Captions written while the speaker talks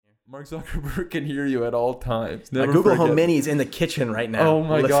Mark Zuckerberg can hear you at all times. My Google Home Mini's in the kitchen right now. Oh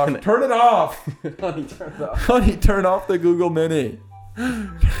my gosh. Turn it off. Honey, turn it off. Honey, turn off the Google Mini.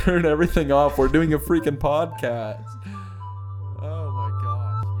 Turn everything off. We're doing a freaking podcast. Oh my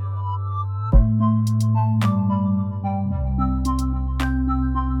gosh.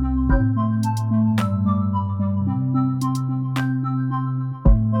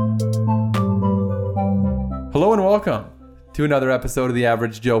 Yeah. Hello and welcome to another episode of the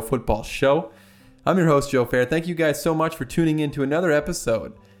Average Joe Football Show. I'm your host, Joe Fair. Thank you guys so much for tuning in to another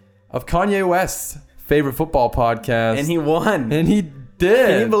episode of Kanye West's favorite football podcast. And he won. And he did.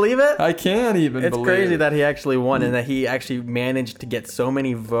 Can you believe it? I can't even believe it. It's crazy that he actually won and that he actually managed to get so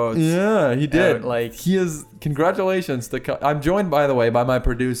many votes. Yeah, he did. He is. Congratulations to. I'm joined, by the way, by my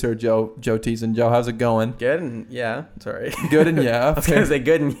producer, Joe Teason. Joe, how's it going? Good and yeah. Sorry. Good and yeah. I was gonna say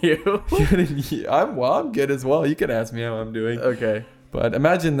good and you. Good and yeah. I'm good as well. You can ask me how I'm doing. Okay. But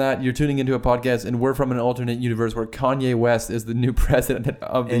imagine that you're tuning into a podcast and we're from an alternate universe where Kanye West is the new president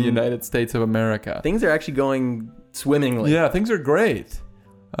of the United States of America. Things are actually going swimmingly. Yeah, things are great.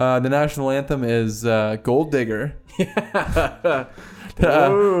 The national anthem is Gold Digger.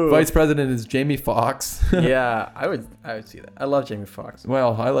 Vice president is Jamie Foxx. Yeah, I would see that. I love Jamie Foxx.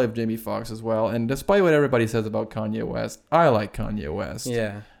 Well, I love Jamie Foxx as well. And despite what everybody says about Kanye West, I like Kanye West.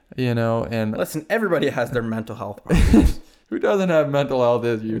 Yeah. You know, and listen, everybody has their mental health problems. Who doesn't have mental health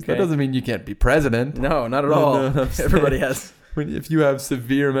issues? Okay. That doesn't mean you can't be president. No, not at all. No, everybody has. If you have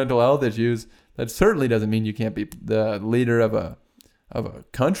severe mental health issues, that certainly doesn't mean you can't be the leader of a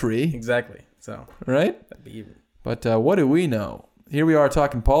country. Exactly. So right. That'd be even. But what do we know? Here we are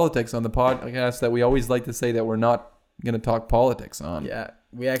talking politics on the podcast that we always like to say that we're not going to talk politics on. Yeah,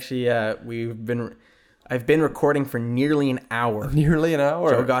 we actually I've been recording for nearly an hour. Nearly an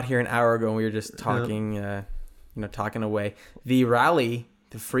hour. Joe got here an hour ago and we were just talking. Talking away. The rally,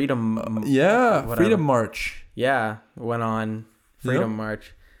 the Freedom... Freedom March. Yeah, went on. Freedom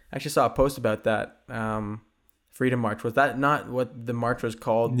March. I actually saw a post about that. Freedom March. Was that not what the march was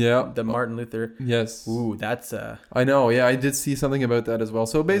called? Yeah. The Martin Luther... Yes. Ooh, that's... I know, yeah, I did see something about that as well.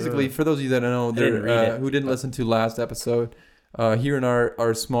 So basically, for those of you that don't know, who didn't listen to last episode, here in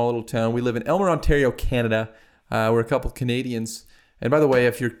our small little town, we live in Elmer, Ontario, Canada. We're a couple Canadians. And by the way,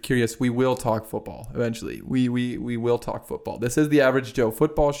 if you're curious, we will talk football eventually. We will talk football. This is the Average Joe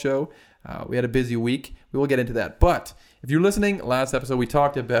Football Show. We had a busy week. We will get into that. But if you're listening, last episode we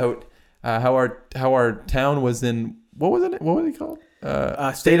talked about how our town was in what was it? What was it called?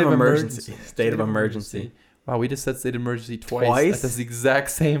 State of emergency. State of emergency. Wow, we just said state of emergency twice at the exact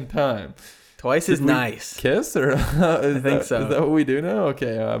same time. Twice is nice. Kiss or I think so. Is that what we do now?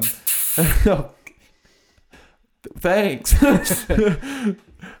 Okay. Thanks.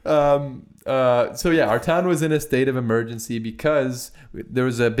 So yeah, our town was in a state of emergency because there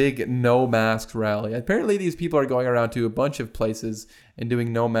was a big no masks rally. Apparently these people are going around to a bunch of places and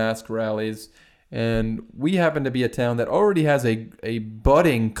doing no mask rallies. And we happen to be a town that already has a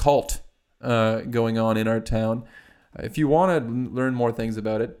budding cult going on in our town. If you want to learn more things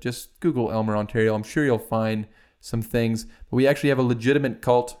about it, just Google Elmer, Ontario. I'm sure you'll find some things. But we actually have a legitimate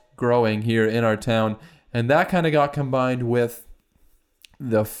cult growing here in our town. And that kind of got combined with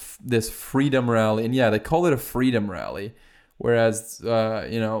this freedom rally. And yeah, they call it a freedom rally. Whereas,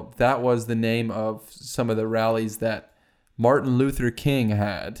 that was the name of some of the rallies that Martin Luther King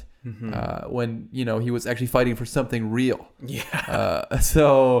had when, he was actually fighting for something real. Yeah. That's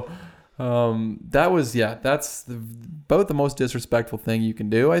about the most disrespectful thing you can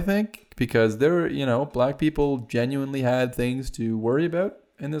do, I think. Because black people genuinely had things to worry about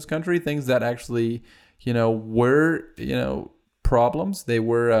in this country. Things that actually... were, problems. They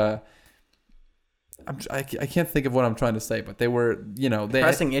were, I can't think of what I'm trying to say, but they were,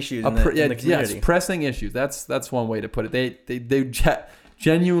 pressing issues in the community. Yes, pressing issues. That's one way to put it. They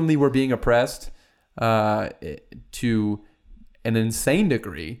genuinely were being oppressed to an insane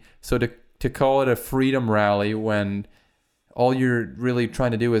degree. So to call it a freedom rally when all you're really trying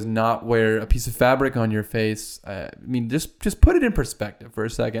to do is not wear a piece of fabric on your face. Just put it in perspective for a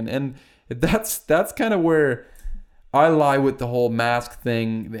second. And that's kind of where I lie with the whole mask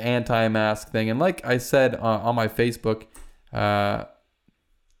thing, the anti-mask thing. And like I said on my Facebook,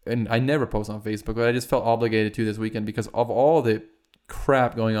 and I never post on Facebook, but I just felt obligated to this weekend because of all the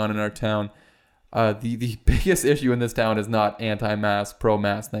crap going on in our town. The biggest issue in this town is not anti-mask,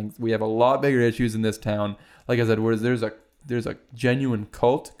 pro-mask things. We have a lot bigger issues in this town. Like I said, where there's a genuine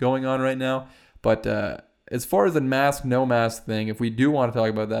cult going on right now. But as far as the mask, no mask thing, if we do want to talk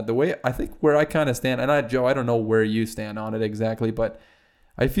about that, the way I think where I kind of stand, and Joe, I don't know where you stand on it exactly, but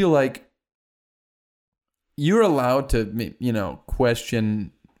I feel like you're allowed to,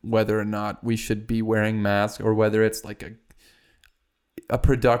 question whether or not we should be wearing masks, or whether it's like a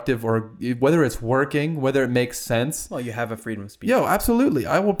productive, or whether it's working, whether it makes sense. Well, you have a freedom of speech. Yo, absolutely.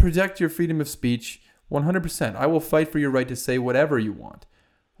 I will protect your freedom of speech 100%. I will fight for your right to say whatever you want.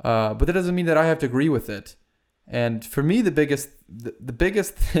 But that doesn't mean that I have to agree with it. And for me, the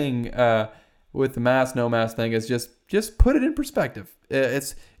biggest thing with the mask, no mask thing is just put it in perspective.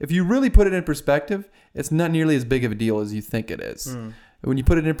 It's if you really put it in perspective, it's not nearly as big of a deal as you think it is. When you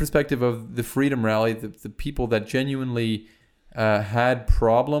put it in perspective of the Freedom Rally, the people that genuinely had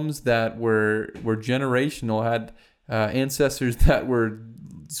problems that were generational, had ancestors that were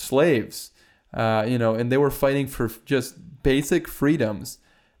slaves, and they were fighting for just basic freedoms.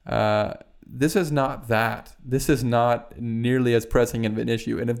 This is not that. This is not nearly as pressing of an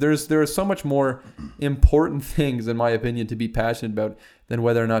issue. And if there are so much more important things, in my opinion, to be passionate about than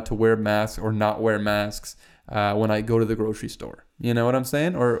whether or not to wear masks or not wear masks when I go to the grocery store. You know what I'm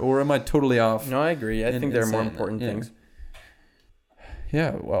saying? Or am I totally off? No, I agree. I think there are more important things.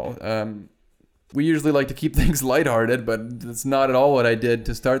 Yeah, well, we usually like to keep things lighthearted, but that's not at all what I did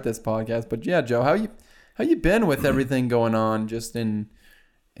to start this podcast. But yeah, Joe, how you been with everything going on just in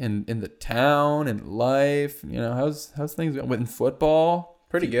the town and life? How's things going with football?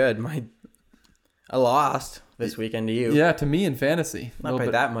 Pretty good. I lost this weekend to you. Yeah, to me in fantasy. Not by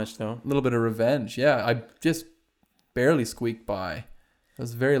that much though. A little bit of revenge. Yeah, I just barely squeaked by. I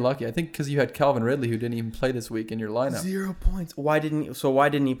was very lucky. I think because you had Calvin Ridley, who didn't even play this week in your lineup. 0 points. Why didn't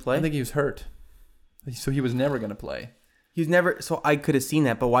he play? I think he was hurt, so he was never going to play. He's never. So I could have seen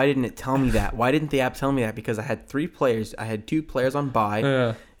that, but why didn't it tell me that? Why didn't the app tell me that? Because I had 3 players. I had 2 players on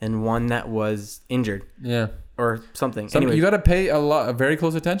bye, and one that was injured. Yeah, or something. Anyway, you got to pay very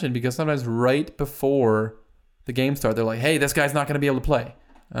close attention, because sometimes right before the game starts, they're like, "Hey, this guy's not going to be able to play,"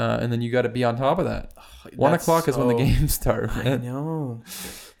 and then you got to be on top of that. 1 o'clock is when the games start. Man. I know.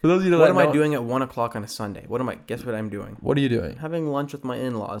 For those of you that what am I doing at 1 o'clock on a Sunday? Guess what I'm doing? What are you doing? Having lunch with my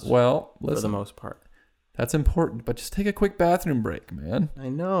in-laws. Well, listen, for the most part. That's important, but just take a quick bathroom break, man. I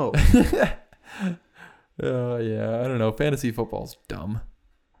know. Oh, yeah. I don't know. Fantasy football's dumb.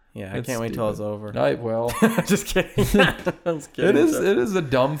 Yeah, I can't wait till it's over. Just kidding. I was kidding. It is a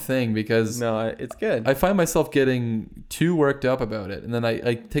dumb thing, because it's good. I find myself getting too worked up about it, and then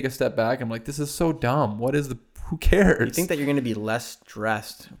I take a step back. I'm like, this is so dumb. Who cares? You think that you're going to be less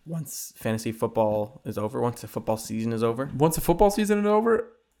stressed once fantasy football is over, once the football season is over? Once the football season is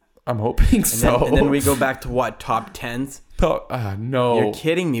over? I'm hoping so. And then we go back to what? Top 10s? No. You're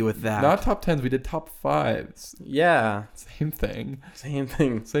kidding me with that. Not top 10s. We did top 5s. Yeah. Same thing. Same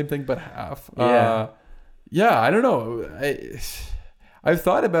thing, but half. Yeah. I don't know. I've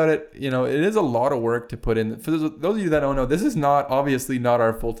thought about it. It is a lot of work to put in. For those of you that don't know, this is obviously not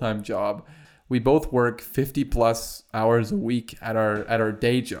our full-time job. We both work 50 plus hours a week at our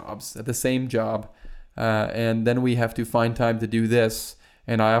day jobs, at the same job. And then we have to find time to do this.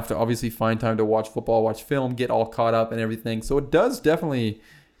 And I have to obviously find time to watch football, watch film, get all caught up and everything. So it's definitely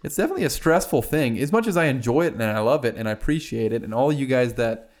a stressful thing. As much as I enjoy it and I love it and I appreciate it, and all you guys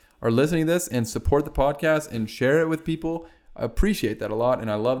that are listening to this and support the podcast and share it with people, I appreciate that a lot.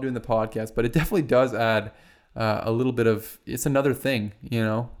 And I love doing the podcast, but it definitely does add a little bit of, it's another thing,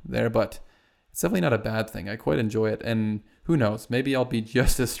 there, but it's definitely not a bad thing. I quite enjoy it. And who knows, maybe I'll be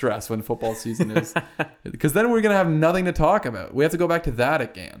just as stressed when football season is, because then we're going to have nothing to talk about. We have to go back to that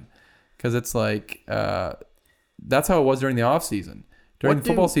again, because it's like, that's how it was during the off season. During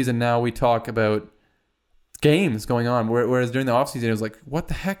football season now, we talk about games going on, whereas during the off season, it was like, what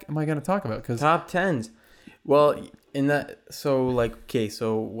the heck am I going to talk about? Because top 10s. Well, what's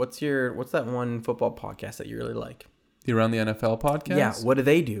that one football podcast that you really like? The Around the NFL podcast? Yeah, what do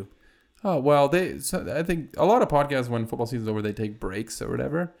they do? Oh, well, I think a lot of podcasts, when football season's over, they take breaks or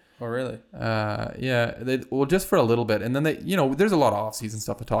whatever. Oh, really? Yeah. Just for a little bit. And then there's a lot of off-season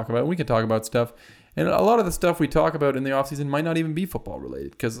stuff to talk about. We can talk about stuff. And a lot of the stuff we talk about in the off-season might not even be football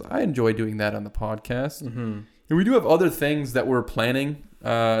related, because I enjoy doing that on the podcast. Mm-hmm. And we do have other things that we're planning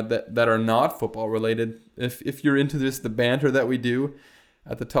that are not football related. If you're into the banter that we do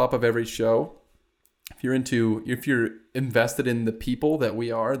at the top of every show, if you're invested in the people that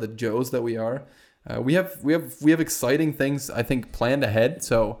we are, the Joes that we are, we have exciting things, I think, planned ahead.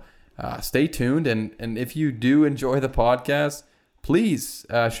 So stay tuned, and if you do enjoy the podcast, please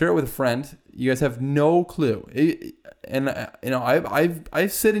share it with a friend. You guys have no clue, I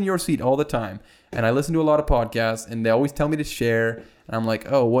sit in your seat all the time, and I listen to a lot of podcasts, and they always tell me to share. And I'm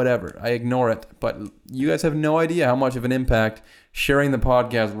like, oh, whatever. I ignore it. But you guys have no idea how much of an impact sharing the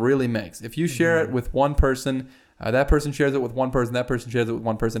podcast really makes. If you share it with one person, that person shares it with one person, that person shares it with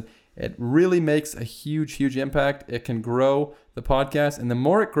one person, It really makes a huge impact. It can grow the podcast, and the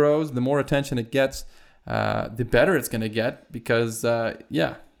more it grows, the more attention it gets, the better it's going to get because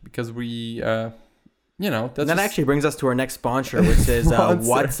we, that actually brings us to our next sponsor, which is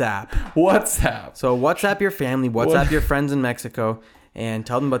WhatsApp. WhatsApp. So WhatsApp your family, WhatsApp your friends in Mexico, and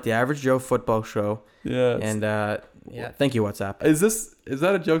tell them about the Average Joe Football Show. Yeah. And thank you, WhatsApp. Is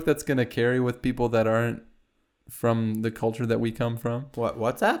that a joke that's going to carry with people that aren't from the culture that we come from? What,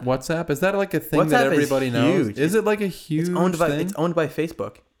 WhatsApp? WhatsApp? Is that like a thing WhatsApp that everybody knows? Huge. Is it like a huge thing? It's owned by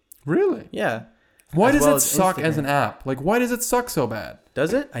Facebook. Really? Yeah. Why does well it as suck Instagram. as an app? Like, why does it suck so bad?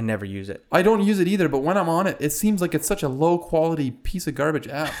 Does it? I never use it. I don't use it either, but when I'm on it, it seems like it's such a low quality piece of garbage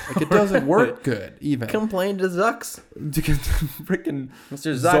app. Like, it doesn't work good, even. Complain to Zucks. Freaking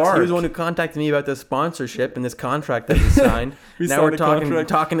Mr. Zucks, he was the one who contacted me about this sponsorship and this contract that we signed. Now we're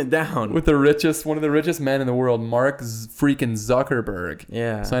talking it down. With one of the richest men in the world, Mark freaking Zuckerberg.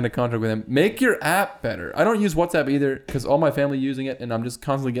 Yeah. Signed a contract with him. Make your app better. I don't use WhatsApp either because all my family using it, and I'm just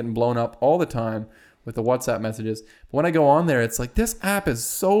constantly getting blown up all the time with the WhatsApp messages. But when I go on there, it's like, this app is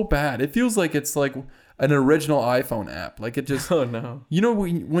so bad. It feels like it's like an original iPhone app. Like, it just... Oh, no. You know,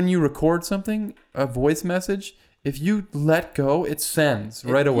 when you record something, a voice message, if you let go, it sends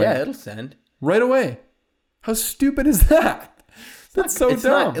right away. Yeah, it'll send. Right away. How stupid is that? That's so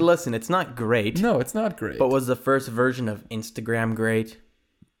dumb. Listen, it's not great. No, it's not great. But was the first version of Instagram great?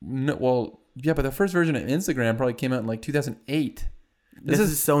 No, well, yeah, but the first version of Instagram probably came out in like 2008. This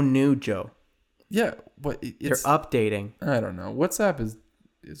is so new, Joe. Yeah, but they're updating. I don't know. WhatsApp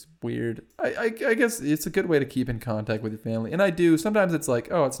is weird. I guess it's a good way to keep in contact with your family. And I do. Sometimes it's like,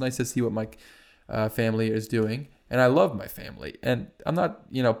 oh, it's nice to see what my family is doing. And I love my family. And I'm not,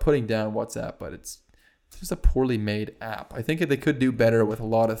 putting down WhatsApp, but it's just a poorly made app. I think they could do better with a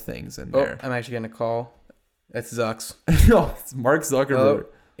lot of things in there. I'm actually getting a call. It's Zucks. No, it's Mark Zuckerberg.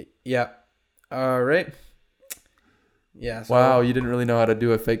 Yeah. All right. Yeah. So, wow, you didn't really know how to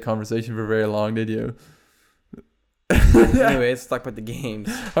do a fake conversation for very long, did you? Anyway, let's talk about the games.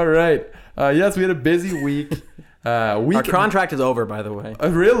 All right. Yes, we had a busy week. Our contract is over, by the way.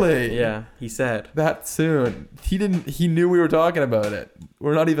 Really? Yeah, he said. That soon. He knew we were talking about it.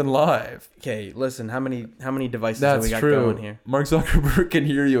 We're not even live. Okay, listen, how many devices have we got going here? Mark Zuckerberg can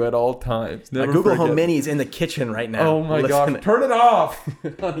hear you at all times. My Google Home Mini is in the kitchen right now. Oh my gosh. Turn it off.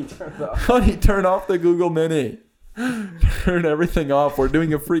 Honey, turn it off. Honey, turn off the Google Mini. Turn everything off. We're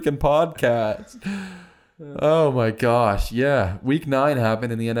doing a freaking podcast. Oh my gosh. Yeah. Week 9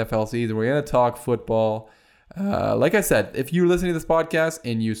 happened in the NFL season. We're going to talk football. Like I said, if you're listening to this podcast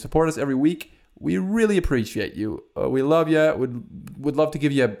and you support us every week, we really appreciate you. We love you. Would love to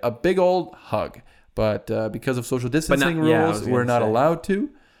give you a big old hug. But because of social distancing rules, we're not allowed to.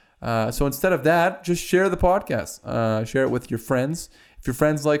 So instead of that, just share the podcast. Share it with your friends. If your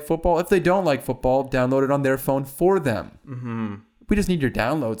friends like football, if they don't like football, download it on their phone for them. Mm-hmm. We just need your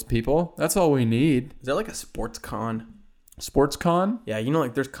downloads, people. That's all we need. Is that like a sports con? Sports con? Yeah,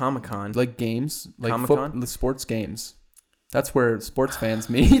 like there's Comic Con. Like games, like Comic-Con? Sports games. That's where sports fans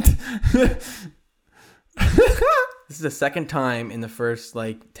meet. This is the second time in the first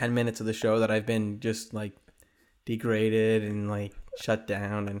 10 minutes of the show that I've been just degraded and shut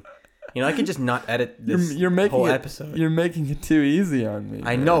down, and I could just not edit this whole episode. You're making it too easy on me.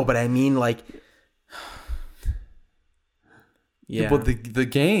 I know, but I mean yeah. But the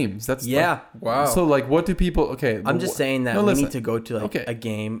games, that's wow. So what do people? Okay, I'm just saying that we need to go to a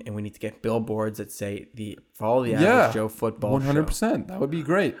game and we need to get billboards that say follow the Average Joe Football 100%. That would be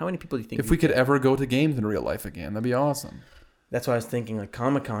great. How many people do you think? If we could ever go to games in real life again, that'd be awesome. That's why I was thinking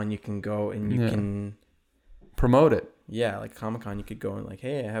Comic-Con, you can go and you can promote it. Yeah, Comic-Con, you could go and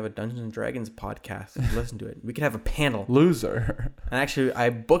hey, I have a Dungeons and Dragons podcast. Listen to it. We could have a panel. Loser. And actually, I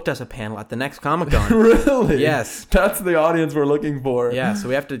booked us a panel at the next Comic-Con. Really? Yes. That's the audience we're looking for. Yeah, so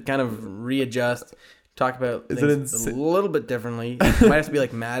we have to kind of readjust, talk about things a little bit differently. It might have to be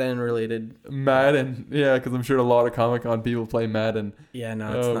Madden related. Madden, yeah, because I'm sure a lot of Comic-Con people play Madden. Yeah,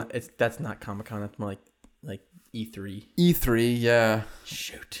 no, it's not. That's not Comic-Con. That's more like E3. E3, yeah.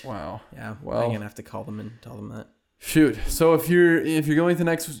 Shoot. Wow. Yeah. Well, I'm gonna have to call them and tell them that. Shoot. So if you're going to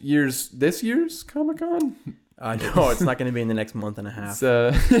this year's Comic-Con? No, it's not going to be in the next month and a half.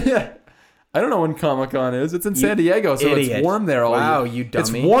 I don't know when Comic-Con is. It's in San Diego, so it's warm there all year. Wow, you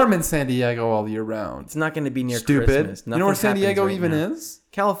dummy. It's warm in San Diego all year round. It's not going to be near Stupid. Christmas. You know where San Diego even is?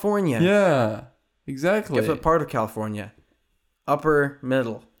 California. Yeah, exactly. Guess what part of California? Upper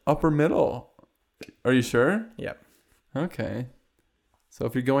middle. Upper middle. Are you sure? Yep. Okay. So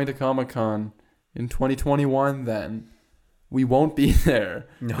if you're going to Comic-Con in 2021, then we won't be there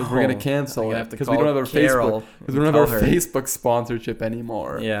because we're gonna cancel it because we don't have our Facebook because we don't have our Facebook sponsorship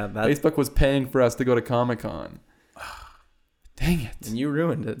anymore. Yeah, Facebook was paying for us to go to Comic-Con. Dang it! And you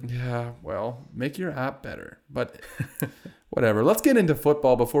ruined it. Yeah, well, make your app better, but whatever. Let's get into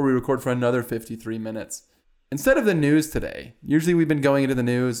football before we record for another 53 minutes. Instead of the news today, usually we've been going into the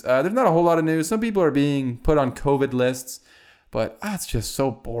news. There's not a whole lot of news. Some people are being put on COVID lists, but it's just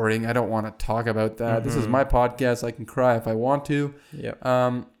so boring. I don't want to talk about that. Mm-hmm. This is my podcast. I can cry if I want to. Yep.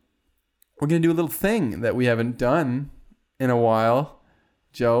 We're gonna do a little thing that we haven't done in a while,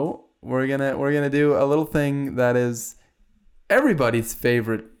 Joe. We're gonna do a little thing that is everybody's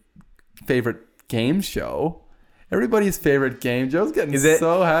favorite game show. Everybody's favorite game. Joe's getting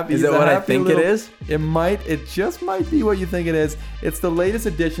so happy. Is it what I think it is? It just might be what you think it is. It's the latest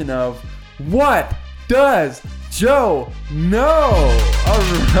edition of What Does Joe Know? All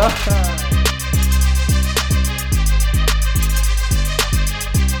right.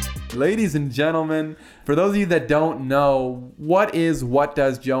 Ladies and gentlemen, for those of you that don't know, what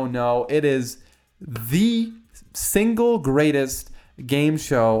Does Joe Know? It is the single greatest game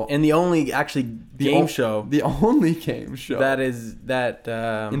show and the only game show that is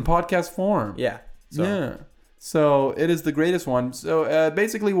in podcast form. So it is the greatest one. So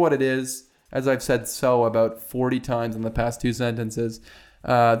basically what it is, as I've said about 40 times in the past 2 sentences,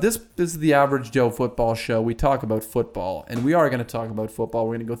 this is the Average Joe football show. We talk about football, and we are going to talk about football.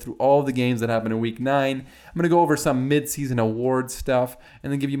 We're going to go through all the games that happened in Week 9. I'm going to go over some mid-season award stuff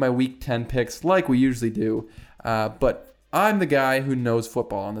and then give you my Week 10 picks like we usually do. But I'm the guy who knows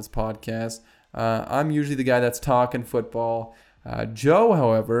football on this podcast. I'm usually the guy that's talking football. Joe,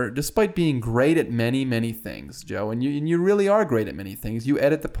 however, despite being great at many, many things, Joe, and you really are great at many things. You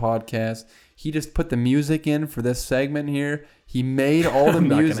edit the podcast. He just put the music in for this segment here. He made all the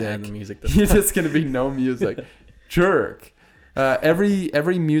music. Not gonna add the music. He's just going to be no music. Jerk.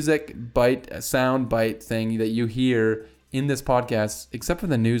 Every music sound bite thing that you hear in this podcast, except for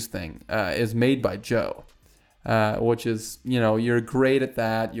the news thing, is made by Joe. Which is, you're great at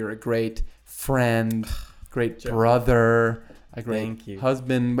that. You're a great friend, great brother, a great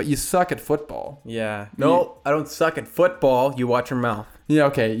husband, but you suck at football. Yeah. No, I don't suck at football. You watch your mouth. Yeah,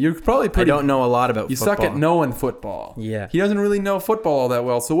 okay. You're probably I don't know a lot about football. You suck at knowing football. Yeah. He doesn't really know football all that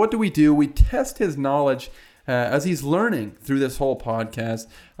well. So what do? We test his knowledge as he's learning through this whole podcast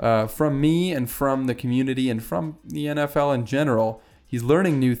from me and from the community and from the NFL in general. He's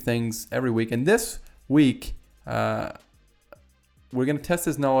learning new things every week. And this week, we're going to test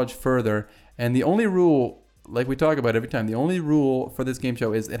his knowledge further, and the only rule, like we talk about every time, the only rule for this game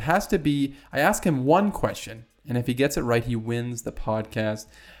show is it has to be, I ask him one question, and if he gets it right, he wins the podcast.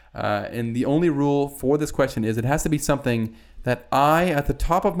 And the only rule for this question is it has to be something that I, at the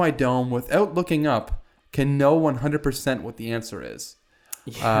top of my dome, without looking up, can know 100% what the answer is.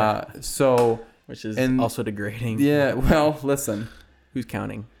 Yeah. Which is also degrading. Yeah, well, listen. Who's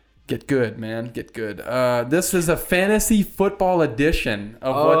counting? Get good, man. Get good. This is a fantasy football edition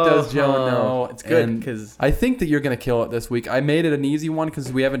of What Does Joe Know? It's good because I think that you're going to kill it this week. I made it an easy one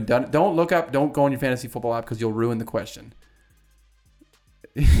because we haven't done it. Don't look up. Don't go on your fantasy football app because you'll ruin the question.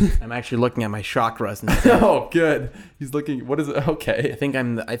 I'm actually looking at my chakras instead. Oh, good. He's looking. What is it? Okay. I think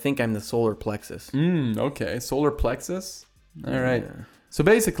I'm the solar plexus. Okay. Solar plexus. All right. Yeah. So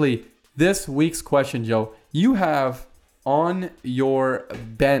basically, this week's question, Joe, you have on your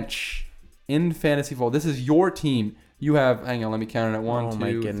bench in fantasy football. This is your team. You have, hang on, let me count it at 1,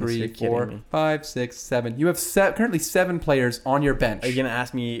 2, 3, 4, 5, 6, 7. You have currently 7 players on your bench. Are you going to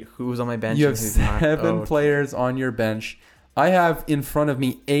ask me who's on my bench? You have 7 players on your bench. I have in front of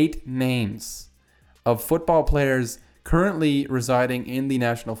me 8 names of football players currently residing in the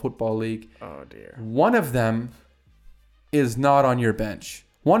National Football League. Oh, dear. One of them is not on your bench.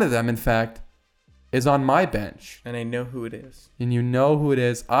 One of them, in fact, is on my bench. And I know who it is. And you know who it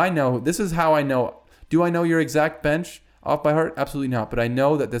is. I know. This is how I know. Do I know your exact bench off by heart? Absolutely not. But I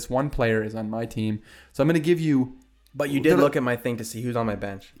know that this one player is on my team. So I'm going to give you... But you did look at my thing to see who's on my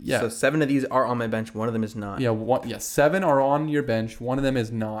bench. Yeah. So 7 of these are on my bench. One of them is not. Yeah, 7 are on your bench. One of them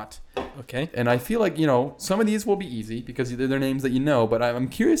is not. Okay. And I feel like, some of these will be easy because they're names that you know. But I'm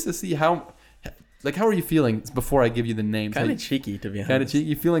curious to see how are you feeling before I give you the names? Kind of cheeky, to be honest. Kind of cheeky.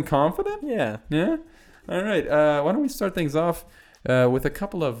 You feeling confident? Yeah. Yeah? All right. Why don't we start things off with a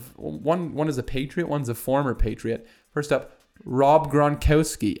couple of... One is a Patriot. One's a former Patriot. First up, Rob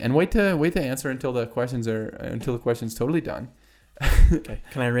Gronkowski. And wait to answer until the question's totally done. Okay.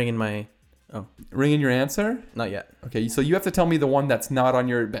 Can I ring in my... Oh. Ring in your answer? Not yet. Okay. So you have to tell me the one that's not on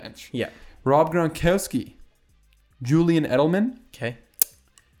your bench. Yeah. Rob Gronkowski. Julian Edelman. Okay.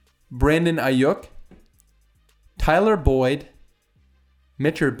 Brandon Ayuk. Tyler Boyd,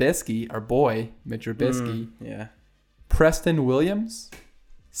 Mitch Trubisky, our boy, Mitch Trubisky, Yeah. Preston Williams,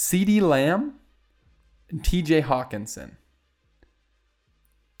 CeeDee Lamb, and TJ Hawkinson.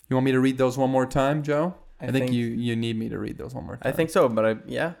 You want me to read those one more time, Joe? I think you need me to read those one more time. I think so, but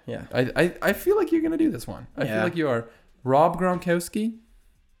yeah. I feel like you're going to do this one. I feel Yeah. like you are. Rob Gronkowski,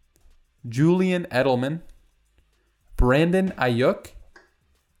 Julian Edelman, Brandon Ayuk,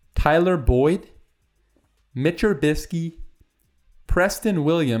 Tyler Boyd, Mitch Trubisky, Preston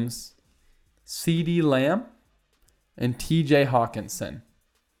Williams, CeeDee Lamb, and TJ Hawkinson.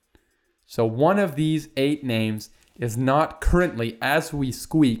 So one of these 8 names is not currently, as we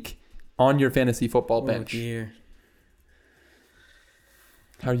squeak, on your fantasy football bench. Oh, dear.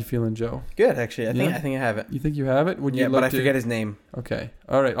 How are you feeling, Joe? Good, actually. I think I have it. You think you have it? Would you But I forget his name. Okay.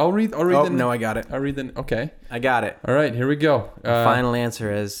 All right. I'll read. Oh, no, I got it. I'll read the. Okay. I got it. All right. Here we go. The final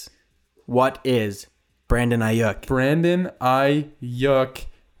answer is, what is Brandon Ayuk? Brandon Ayuk.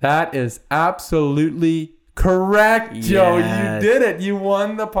 That is absolutely correct, Joe. Yes. You did it. You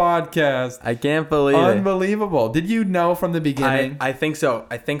won the podcast. I can't believe it. Unbelievable. Did you know from the beginning? I think so.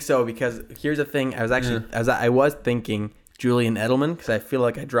 I think so because here's the thing. I was thinking Julian Edelman because I feel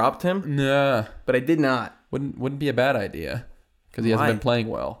like I dropped him, Nah. but I did not. Wouldn't be a bad idea because he hasn't Why? been playing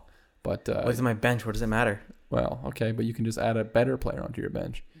well. But What's in my bench? What does it matter? well, okay, but you can just add a better player onto your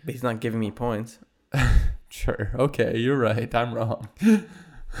bench. But he's not giving me points. Sure. Okay, you're right. I'm wrong.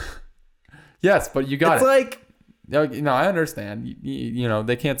 Yes, but you got It's it. like No, I understand. You know,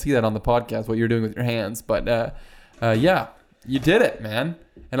 they can't see that on the podcast, what you're doing with your hands. But, yeah, you did it, man.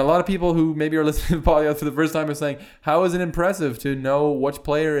 And a lot of people who maybe are listening to the podcast for the first time are saying, how is it impressive to know which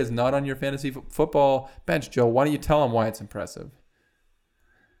player is not on your fantasy football bench? Joe, why don't you tell them why it's impressive?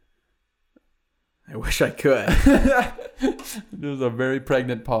 I wish I could. There was a very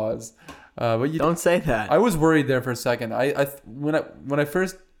pregnant pause. But you Don't say that. I was worried there for a second. When I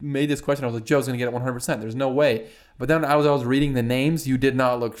first made this question, I was like, Joe's gonna get it 100%. There's no way. But then I was reading the names. You did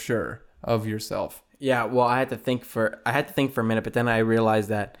not look sure of yourself. Yeah, well, I had to think for a minute, but then I realized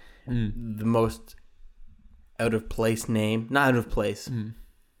that the most not out of place.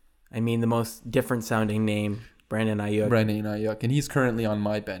 I mean, the most different sounding name, Brandon Ayuk. And he's currently on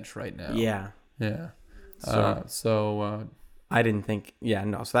my bench right now. Yeah. So I didn't think. Yeah,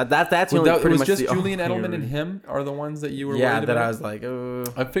 no. So that's only it pretty was much just the Julian only Edelman and reason. him are the ones that you were Yeah, worried that about? I was like, oh.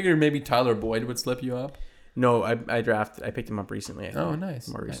 I figured maybe Tyler Boyd would slip you up. No, I picked him up recently. I think. Oh, nice.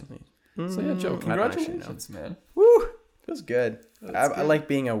 More recently. So yeah, Joe, I don't actually congratulations, man. Woo! Feels good. That's I good. like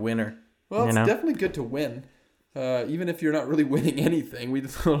being a winner. Well, it's You know? definitely good to win. Even if you're not really winning anything, we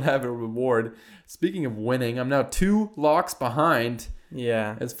still have a reward. Speaking of winning, I'm now 2 locks behind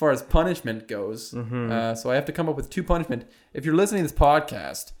Yeah. as far as punishment goes. Mm-hmm. So I have to come up with 2 punishment. If you're listening to this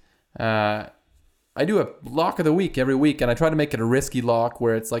podcast, I do a lock of the week every week, and I try to make it a risky lock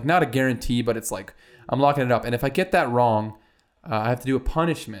where it's like not a guarantee, but it's like I'm locking it up. And if I get that wrong, I have to do a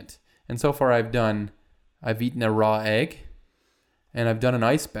punishment. And so far I've eaten a raw egg, and I've done an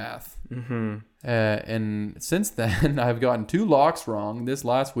ice bath. Mm-hmm. And since then, I've gotten 2 locks wrong. This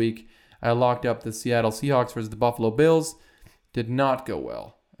last week, I locked up the Seattle Seahawks versus the Buffalo Bills. Did not go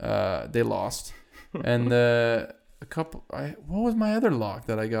well. They lost. And what was my other lock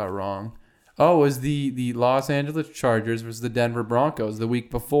that I got wrong? Oh, it was the Los Angeles Chargers versus the Denver Broncos the week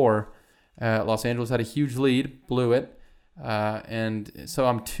before. Los Angeles had a huge lead, blew it. And so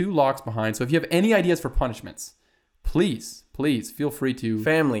I'm 2 locks behind. So if you have any ideas for punishments, please feel free to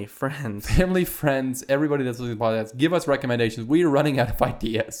Family, friends, everybody that's listening to the podcast, give us recommendations. We are running out of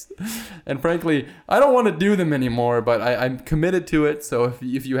ideas, and frankly, I don't want to do them anymore. But I'm committed to it. So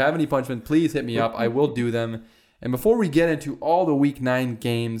if you have any punishment, please hit me up. I will do them. And before we get into all the Week 9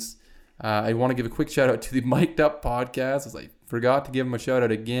 games, I want to give a quick shout out to the Mic'd Up podcast, as I forgot to give them a shout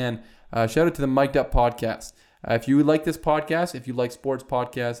out again. Shout out to the Mic'd Up podcast. If you like this podcast, if you like sports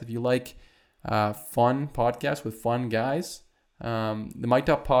podcasts, if you like fun podcasts with fun guys, the Mic'd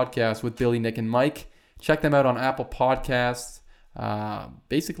Up podcast with Billy, Nick, and Mike. Check them out on Apple Podcasts.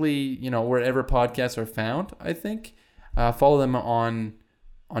 Basically, wherever podcasts are found, I think. Follow them on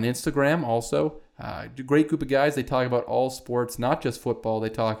Instagram also. Great group of guys. They talk about all sports, not just football. They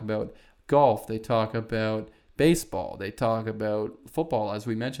talk about golf. They talk about baseball. They talk about football, as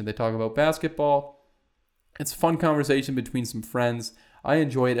we mentioned. They talk about basketball. It's a fun conversation between some friends. I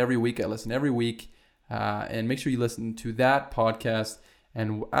enjoy it every week. I listen every week. And make sure you listen to that podcast.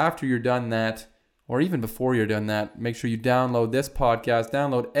 And after you're done that, or even before you're done that, make sure you download this podcast.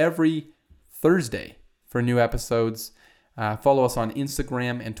 Download every Thursday for new episodes. Follow us on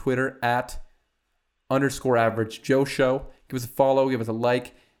Instagram and Twitter at _average Joe Show. Give us a follow. Give us a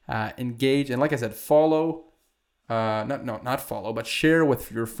like. Engage. And like I said, follow not follow, but share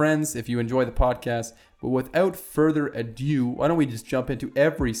with your friends if you enjoy the podcast. But without further ado, why don't we just jump into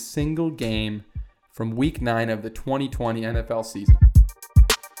every single game from Week 9 of the 2020 NFL season.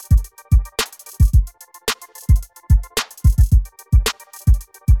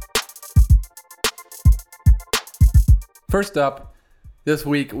 First up, this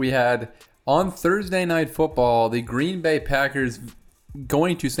week we had on Thursday Night Football, the Green Bay Packers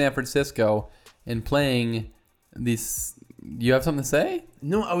going to San Francisco and playing this. You have something to say?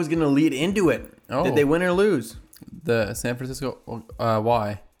 No, I was going to lead into it. Oh. Did they win or lose? The San Francisco,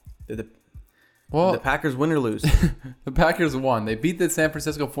 why? Did Well, the Packers win or lose? the Packers won. They beat the San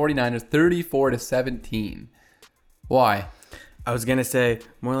Francisco 49ers 34-17. Why? I was going to say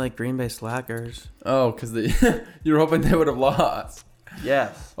more like Green Bay slackers. Oh, because you were hoping they would have lost.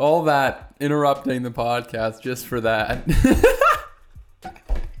 Yes. All that interrupting the podcast just for that.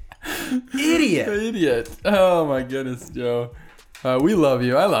 Idiot. Oh my goodness, Joe. We love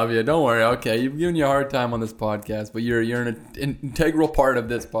you. I love you. Don't worry. Okay, you've given you a hard time on this podcast, but you're an integral part of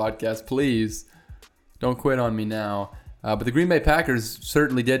this podcast. Please don't quit on me now. But the Green Bay Packers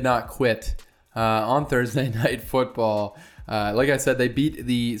certainly did not quit on Thursday Night Football. Like I said, they beat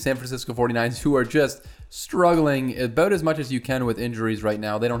the San Francisco 49ers, who are just struggling about as much as you can with injuries right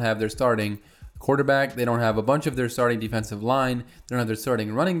now. They don't have their starting quarterback. They don't have a bunch of their starting defensive line. They don't have their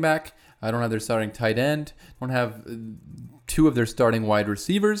starting running back. I don't have their starting tight end. Don't have two of their starting wide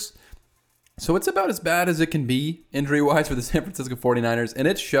receivers. So it's about as bad as it can be injury-wise for the San Francisco 49ers, and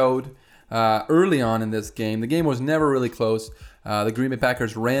it showed early on in this game. The game was never really close. The Green Bay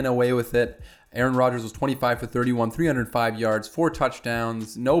Packers ran away with it. Aaron Rodgers was 25 for 31, 305 yards, 4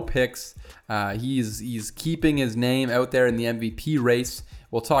 touchdowns, no picks. He's keeping his name out there in the MVP race.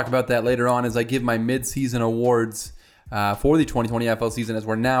 We'll talk about that later on as I give my mid-season awards for the 2020 NFL season, as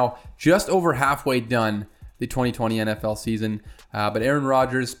we're now just over halfway done the 2020 NFL season. But Aaron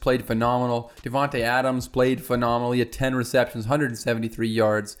Rodgers played phenomenal. Devontae Adams played phenomenally. He had 10 receptions, 173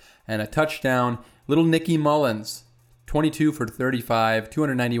 yards, and a touchdown. Little Nicky Mullins, 22 for 35,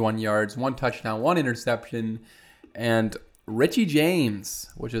 291 yards, 1 touchdown, 1 interception. And Richie James,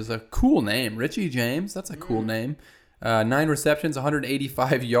 which is a cool name. Richie James, that's a cool name. 9 receptions,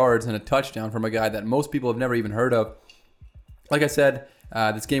 185 yards, and a touchdown from a guy that most people have never even heard of. Like I said,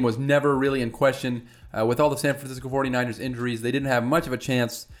 this game was never really in question. With all the San Francisco 49ers injuries, they didn't have much of a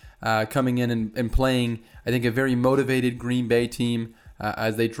chance coming in and playing, I think, a very motivated Green Bay team.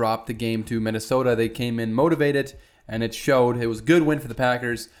 As they dropped the game to Minnesota, they came in motivated, and it showed. It was a good win for the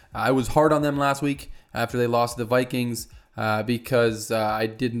Packers. I was hard on them last week after they lost to the Vikings because I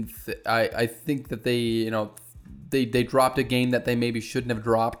think that they dropped a game that they maybe shouldn't have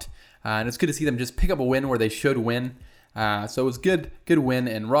dropped. And it's good to see them just pick up a win where they should win. So it was good win.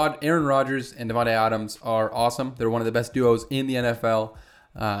 And Aaron Rodgers and Devontae Adams are awesome. They're one of the best duos in the NFL.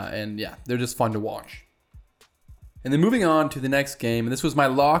 And yeah, they're just fun to watch. And then moving on to the next game, and this was my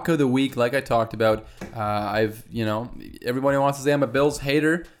lock of the week, like I talked about. Everybody wants to say I'm a Bills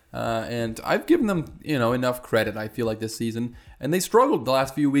hater, and I've given them, enough credit, I feel like, this season. And they struggled the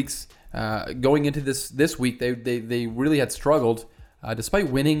last few weeks. Going into this week, they really had struggled. Despite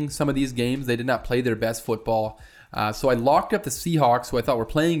winning some of these games, they did not play their best football. So I locked up the Seahawks, who I thought were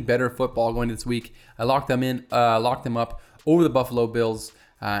playing better football going into this week. I locked them up over the Buffalo Bills,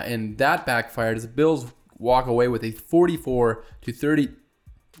 and that backfired as the Bills walk away with a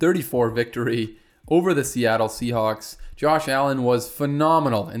 44-34 victory over the Seattle Seahawks. Josh Allen was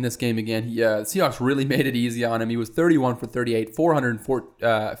phenomenal in this game again. The Seahawks really made it easy on him. He was 31 for 38,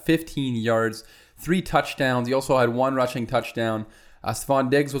 415 yards, 3 touchdowns. He also had 1 rushing touchdown. Stephon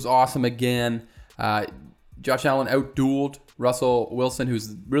Diggs was awesome again. Josh Allen outdueled Russell Wilson,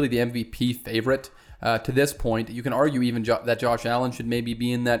 who's really the MVP favorite to this point. You can argue even that Josh Allen should maybe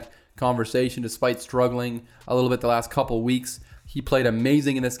be in that conversation despite struggling a little bit the last couple weeks. He played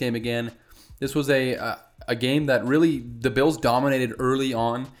amazing in this game again. This was a game that really the Bills dominated early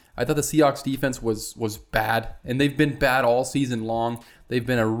on. I thought the Seahawks defense was bad, and they've been bad all season long. They've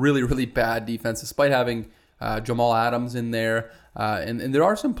been a really, really bad defense despite having Jamal Adams in there. And there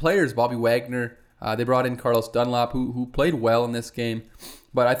are some players, Bobby Wagner. They brought in Carlos Dunlap, who played well in this game.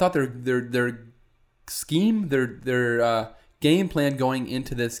 But I thought their scheme, their game plan going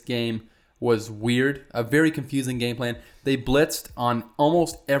into this game was weird. A very confusing game plan. They blitzed on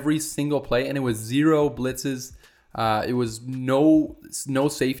almost every single play, and it was 0 blitzes. It was no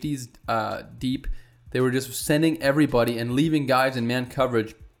safeties deep. They were just sending everybody and leaving guys in man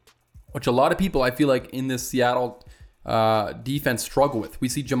coverage, which a lot of people, I feel like, in this Seattle defense struggle with. We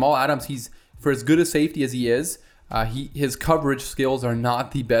see Jamal Adams, he's, for as good a safety as he is, His coverage skills are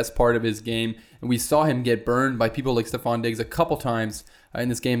not the best part of his game, and we saw him get burned by people like Stephon Diggs a couple times in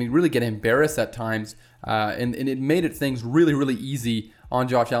this game. He really get embarrassed at times, and it made things really, really easy on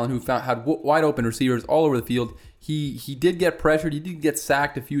Josh Allen, who had wide open receivers all over the field. He did get pressured. He did get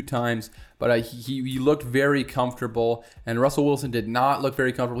sacked a few times, but he looked very comfortable, and Russell Wilson did not look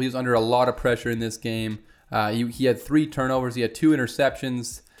very comfortable. He was under a lot of pressure in this game. He had 3 turnovers. He had 2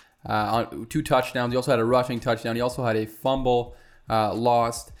 interceptions, 2 touchdowns. He also had a rushing touchdown. He also had a fumble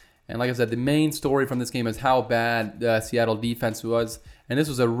lost. And like I said, the main story from this game is how bad the Seattle defense was. And this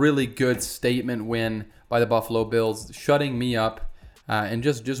was a really good statement win by the Buffalo Bills, shutting me up and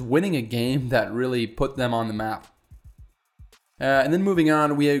just winning a game that really put them on the map. And then moving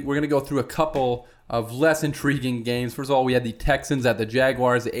on, we're going to go through a couple of less intriguing games. First of all, we had the Texans at the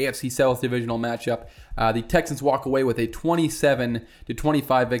Jaguars, the AFC South divisional matchup. The Texans walk away with a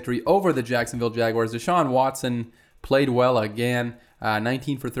 27-25 victory over the Jacksonville Jaguars. Deshaun Watson played well again,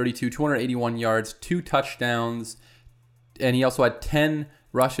 19 for 32, 281 yards, 2 touchdowns, and he also had 10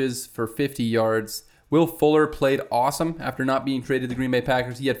 rushes for 50 yards. Will Fuller played awesome after not being traded to the Green Bay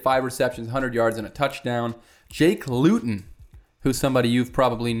Packers. He had 5 receptions, 100 yards, and a touchdown. Jake Luton, who's somebody you've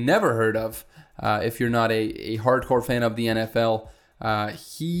probably never heard of if you're not a hardcore fan of the NFL.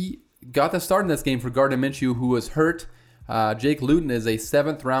 He got the start in this game for Gardner Minshew, who was hurt. Jake Luton is a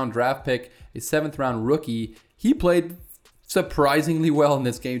 7th-round draft pick, a 7th-round rookie. He played surprisingly well in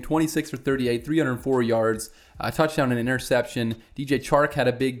this game, 26 for 38, 304 yards, a touchdown and interception. DJ Chark had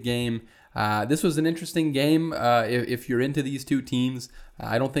a big game. This was an interesting game if you're into these two teams.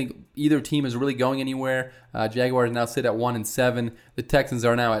 I don't think either team is really going anywhere. Jaguars now sit at 1-7. The Texans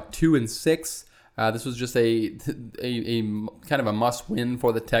are now at 2-6. This was just a kind of a must-win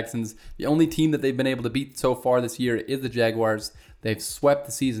for the Texans. The only team that they've been able to beat so far this year is the Jaguars. They've swept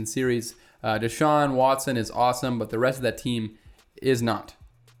the season series. Deshaun Watson is awesome, but the rest of that team is not.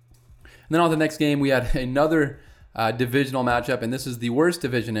 And then on to the next game, we had another divisional matchup, and this is the worst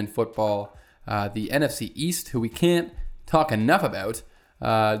division in football, the NFC East, who we can't talk enough about.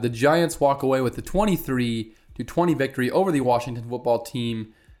 The Giants walk away with the 23-20 victory over the Washington football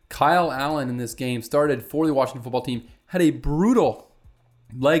team. Kyle Allen in this game started for the Washington football team, had a brutal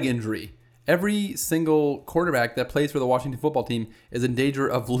leg injury. Every single quarterback that plays for the Washington football team is in danger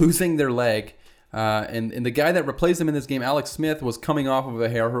of losing their leg. And the guy that replaced him in this game, Alex Smith, was coming off of a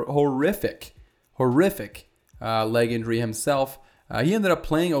horrific leg injury himself. He ended up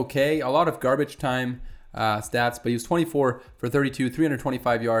playing okay, a lot of garbage time stats, but he was 24 for 32,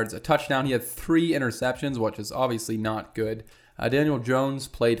 325 yards, a touchdown. He had 3 interceptions, which is obviously not good. Daniel Jones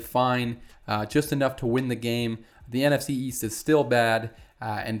played fine, just enough to win the game. The NFC East is still bad,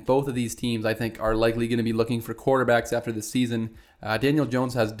 and both of these teams, I think, are likely going to be looking for quarterbacks after the season. Daniel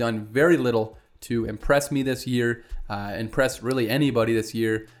Jones has done very little to impress me this year, impress really anybody this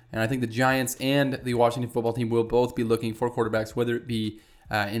year. And I think the Giants and the Washington football team will both be looking for quarterbacks, whether it be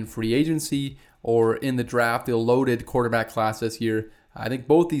in free agency or in the draft, the loaded quarterback class this year. I think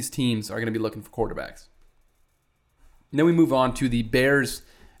both these teams are going to be looking for quarterbacks. And then we move on to the Bears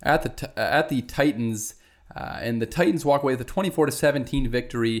at the Titans. And the Titans walk away with a 24-17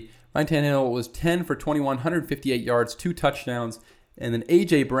 victory. Ryan Tannehill was 10 for 21, 158 yards, 2 touchdowns. And then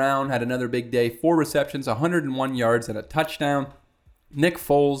A.J. Brown had another big day, 4 receptions, 101 yards, and a touchdown. Nick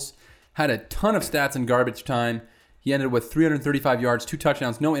Foles had a ton of stats in garbage time. He ended with 335 yards, 2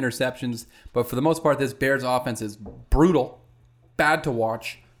 touchdowns, no interceptions. But for the most part, this Bears offense is brutal, bad to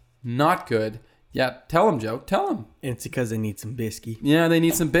watch, not good. Yeah, tell him, Joe. Tell him. It's because they need some biscuit. Yeah, they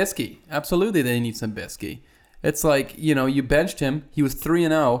need some biscuit. Absolutely, they need some biscuit. It's like, you benched him. He was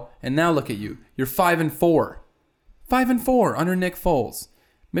 3-0, and now look at you. You're 5-4. 5-4 under Nick Foles.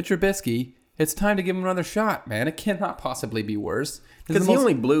 Mitch Trubisky, it's time to give him another shot, man. It cannot possibly be worse. Because he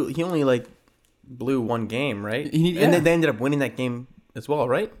only blew one game, right? And then they ended up winning that game as well,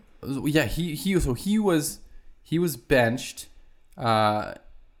 right? Yeah, he was benched.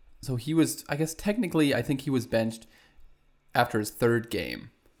 So he was, I guess technically, I think he was benched after his 3rd game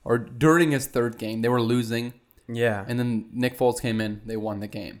or during his 3rd game. They were losing. Yeah. And then Nick Foles came in. They won the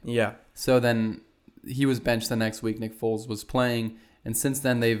game. Yeah. So then he was benched the next week. Nick Foles was playing, and since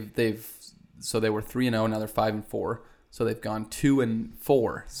then they were 3-0. Now they're 5-4. So they've gone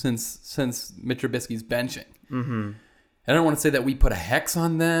 2-4 since Mitch Trubisky's benching. Mm-hmm. I don't want to say that we put a hex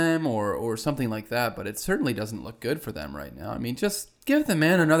on them or something like that, but it certainly doesn't look good for them right now. I mean, just give the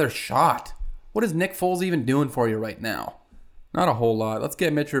man another shot. What is Nick Foles even doing for you right now? Not a whole lot. Let's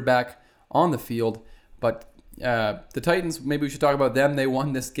get Mitchell back on the field. But the Titans, maybe we should talk about them. They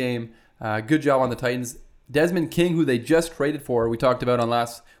won this game. Good job on the Titans. Desmond King, who they just traded for, we talked about on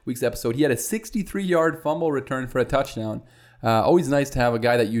last week's episode, he had a 63-yard fumble return for a touchdown. Always nice to have a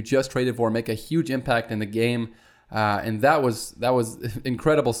guy that you just traded for make a huge impact in the game. And that was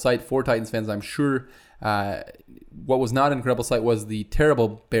incredible sight for Titans fans, I'm sure. What was not an incredible sight was the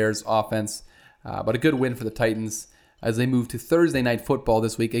terrible Bears offense. But a good win for the Titans as they move to Thursday Night Football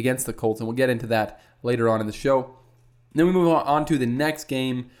this week against the Colts. And we'll get into that later on in the show. Then we move on to the next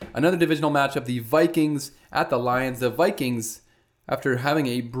game, another divisional matchup, the Vikings at the Lions. The Vikings, after having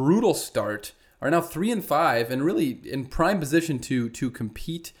a brutal start, are now 3-5 and really in prime position to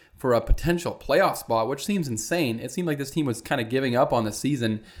compete for a potential playoff spot, which seems insane. It seemed like this team was kind of giving up on the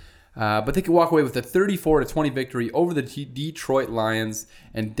season, but they could walk away with a 34-20 victory over the Detroit Lions,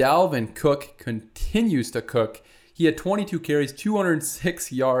 and Dalvin Cook continues to cook. He had 22 carries,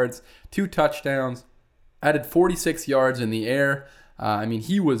 206 yards, 2 touchdowns, added 46 yards in the air.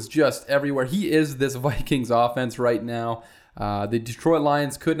 He was just everywhere. He is this Vikings offense right now. The Detroit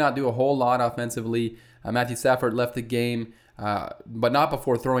Lions could not do a whole lot offensively. Matthew Stafford left the game, but not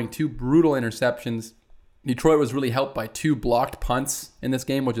before throwing 2 brutal interceptions. Detroit was really helped by 2 blocked punts in this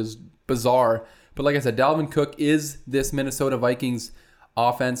game, which is bizarre. But like I said, Dalvin Cook is this Minnesota Vikings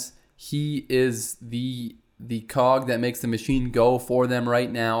offense. He is the cog that makes the machine go for them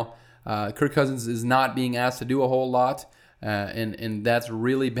right now. Kirk Cousins is not being asked to do a whole lot, and that's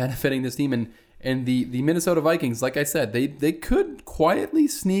really benefiting this team. And the Minnesota Vikings, like I said, they could quietly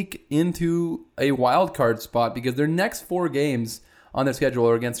sneak into a wild card spot because their next 4 games on their schedule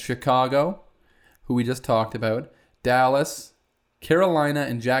are against Chicago, who we just talked about, Dallas, Carolina,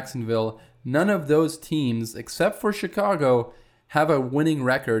 and Jacksonville. None of those teams, except for Chicago, have a winning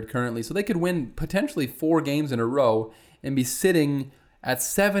record currently. So they could win potentially 4 games in a row and be sitting at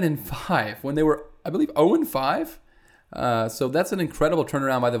 7-5 when they were, I believe, 0-5. So that's an incredible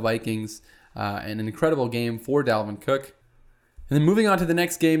turnaround by the Vikings and an incredible game for Dalvin Cook. And then moving on to the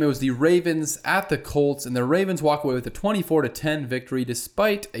next game, it was the Ravens at the Colts, and the Ravens walk away with a 24-10 victory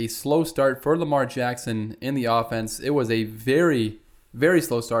despite a slow start for Lamar Jackson in the offense. It was a very, very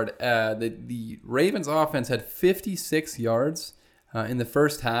slow start. The Ravens offense had 56 yards in the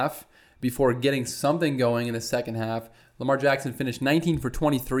first half before getting something going in the second half. Lamar Jackson finished 19 for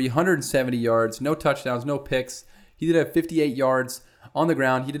 23, 170 yards, no touchdowns, no picks. He did have 58 yards on the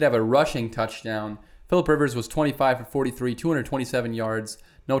ground. He did have a rushing touchdown. Phillip Rivers was 25 for 43, 227 yards,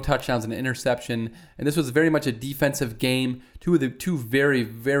 no touchdowns and an interception. And this was very much a defensive game. Two very,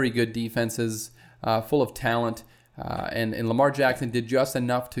 very good defenses, full of talent. And Lamar Jackson did just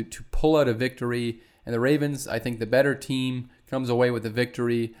enough to pull out a victory. And the Ravens, I think the better team, comes away with the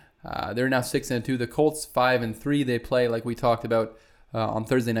victory. They're now 6-2. The Colts 5-3. They play like we talked about on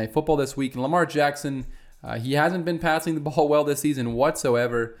Thursday Night Football this week. And Lamar Jackson, he hasn't been passing the ball well this season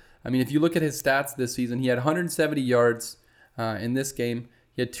whatsoever. If you look at his stats this season, he had 170 yards in this game.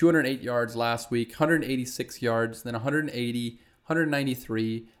 He had 208 yards last week, 186 yards, then 180,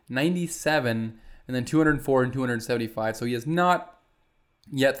 193, 97, and then 204 and 275. So he has not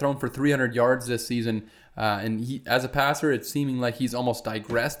yet thrown for 300 yards this season. And he, as a passer, it's seeming like he's almost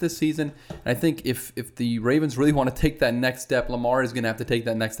digressed this season. And I think if the Ravens really want to take that next step, Lamar is going to have to take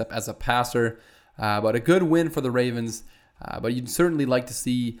that next step as a passer. But a good win for the Ravens. But you'd certainly like to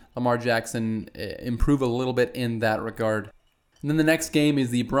see Lamar Jackson improve a little bit in that regard. And then the next game is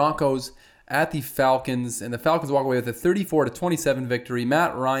the Broncos at the Falcons. And the Falcons walk away with a 34-27 victory.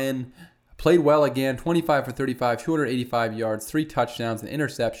 Matt Ryan played well again, 25 for 35, 285 yards, 3 touchdowns, an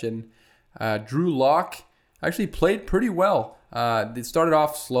interception. Drew Lock actually played pretty well. They started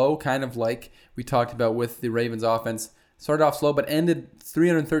off slow, kind of like we talked about with the Ravens offense. Started off slow, but ended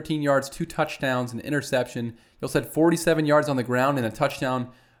 313 yards, 2 touchdowns, an interception. He also had 47 yards on the ground and a touchdown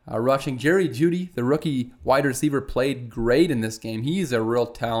rushing. Jerry Jeudy, the rookie wide receiver, played great in this game. He's a real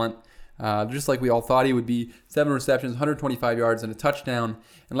talent, just like we all thought he would be. 7 receptions, 125 yards, and a touchdown.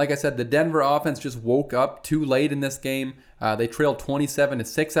 And like I said, the Denver offense just woke up too late in this game. They trailed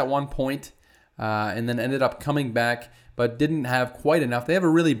 27-6 at one point, and then ended up coming back, but didn't have quite enough. They have a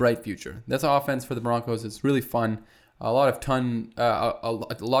really bright future. This offense for the Broncos is really fun. A ton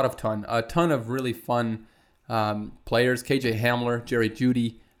of really fun players. KJ Hamler, Jerry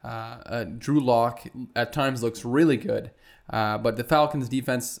Jeudy, Drew Lock at times looks really good. But the Falcons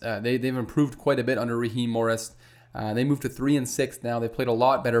defense, they've improved quite a bit under Raheem Morris. They moved to 3-6 now. They played a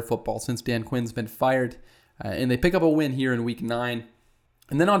lot better football since Dan Quinn's been fired. And they pick up a win here in Week 9.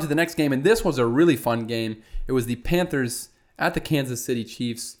 And then on to the next game. And this was a really fun game. It was the Panthers at the Kansas City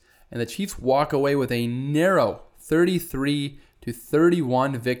Chiefs. And the Chiefs walk away with a narrow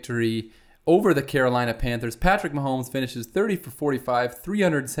 33-31 victory over the Carolina Panthers. Patrick Mahomes finishes 30 for 45,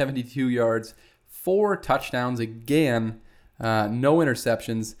 372 yards, 4 touchdowns again, no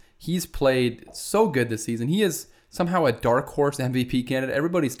interceptions. He's played so good this season. He is somehow a dark horse MVP candidate.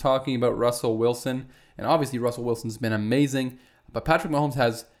 Everybody's talking about Russell Wilson, and obviously Russell Wilson's been amazing. But Patrick Mahomes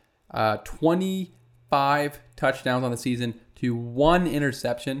has 25 touchdowns on the season to 1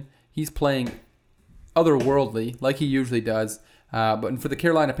 interception. He's playing otherworldly, like he usually does. But for the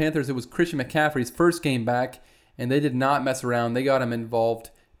Carolina Panthers, it was Christian McCaffrey's first game back, and they did not mess around. They got him involved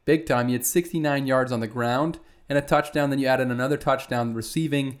big time. He had 69 yards on the ground and a touchdown. Then you added another touchdown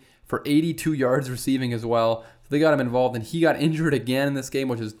receiving for 82 yards receiving as well. So they got him involved, and he got injured again in this game,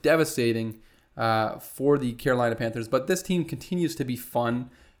 which is devastating for the Carolina Panthers. But this team continues to be fun,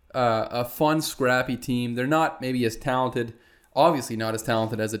 a fun, scrappy team. They're not maybe as talented, obviously not as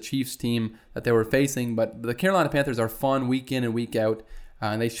talented as a Chiefs team that they were facing, but the Carolina Panthers are fun week in and week out,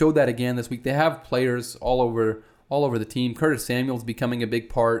 and they showed that again this week. They have players all over the team. Curtis Samuel's becoming a big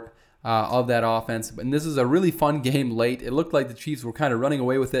part of that offense, and this is a really fun game late. It looked like the Chiefs were kind of running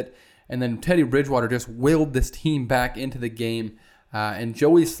away with it, and then Teddy Bridgewater just willed this team back into the game, and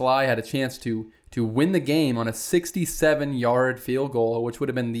Joey Sly had a chance to win the game on a 67-yard field goal, which would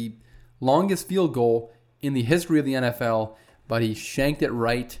have been the longest field goal in the history of the NFL, but he shanked it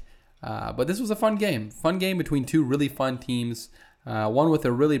right. But this was a fun game between two really fun teams, one with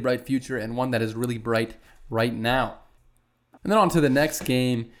a really bright future and one that is really bright right now. And then on to the next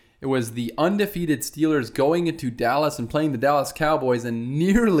game. It was the undefeated Steelers going into Dallas and playing the Dallas Cowboys and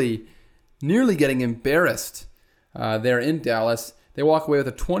nearly getting embarrassed there in Dallas. They walk away with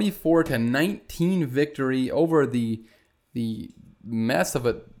a 24-19 victory over the mess of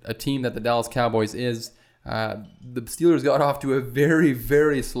a team that the Dallas Cowboys is. The Steelers got off to a very,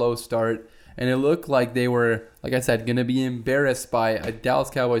 very slow start, and it looked like they were, like I said, going to be embarrassed by a Dallas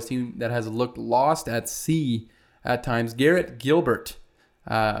Cowboys team that has looked lost at sea at times. Garrett Gilbert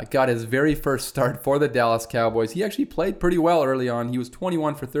got his very first start for the Dallas Cowboys. He actually played pretty well early on. He was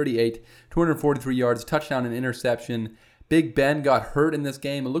 21 for 38, 243 yards, touchdown and interception. Big Ben got hurt in this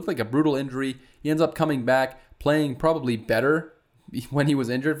game. It looked like a brutal injury. He ends up coming back, playing probably better when he was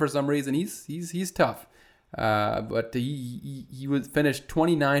injured for some reason. He's tough. But he was finished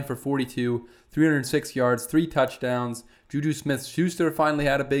 29 for 42, 306 yards, 3 touchdowns. Juju Smith-Schuster finally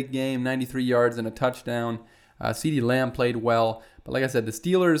had a big game, 93 yards and a touchdown. CeeDee Lamb played well. But like I said, the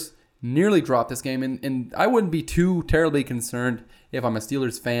Steelers nearly dropped this game, and I wouldn't be too terribly concerned if I'm a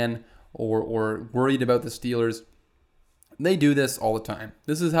Steelers fan or worried about the Steelers. They do this all the time.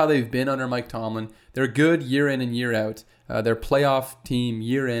 This is how they've been under Mike Tomlin. They're good year in and year out. They're playoff team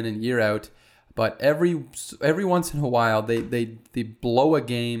year in and year out. But every once in a while, they blow a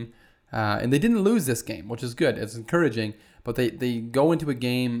game, and they didn't lose this game, which is good. It's encouraging. But they go into a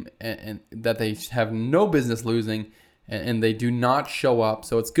game and that they have no business losing, and they do not show up.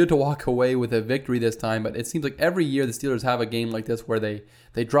 So it's good to walk away with a victory this time. But it seems like every year the Steelers have a game like this where they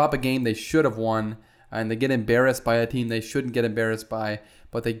drop a game they should have won, and they get embarrassed by a team they shouldn't get embarrassed by.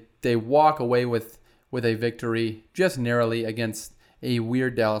 But they walk away with a victory just narrowly against a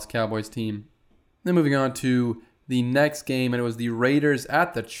weird Dallas Cowboys team. Then moving on to the next game, and it was the Raiders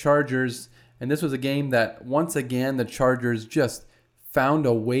at the Chargers. And this was a game that, once again, the Chargers just found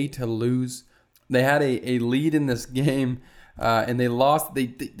a way to lose. They had a lead in this game, and they lost.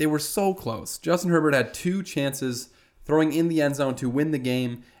 They were so close. Justin Herbert had 2 chances throwing in the end zone to win the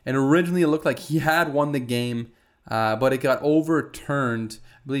game. And originally it looked like he had won the game, but it got overturned.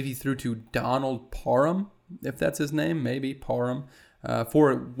 I believe he threw to Donald Parham, if that's his name, maybe Parham.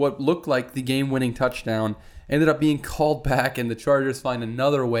 For what looked like the game-winning touchdown. Ended up being called back, and the Chargers find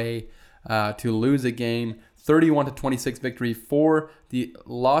another way to lose a game. 31-26 victory for the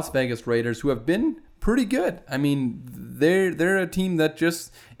Las Vegas Raiders, who have been pretty good. I mean, they're a team that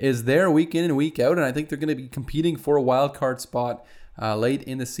just is there week in and week out, and I think they're going to be competing for a wild card spot late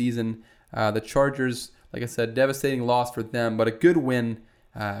in the season. The Chargers, like I said, devastating loss for them, but a good win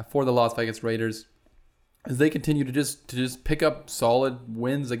for the Las Vegas Raiders, as they continue to just pick up solid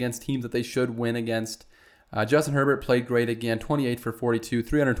wins against teams that they should win against. Justin Herbert played great again, 28 for 42,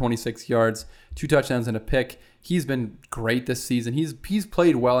 326 yards, 2 touchdowns and a pick. He's been great this season. He's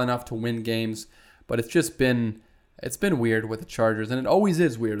played well enough to win games, but it's been weird with the Chargers, and it always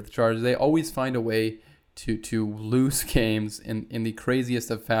is weird with the Chargers. They always find a way to lose games in the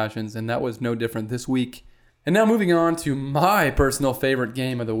craziest of fashions, and that was no different this week. And now moving on to my personal favorite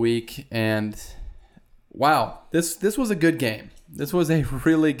game of the week, and wow, this was a good game. This was a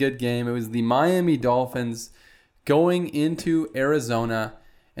really good game. It was the Miami Dolphins going into Arizona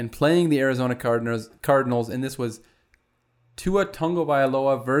and playing the Arizona Cardinals, and this was Tua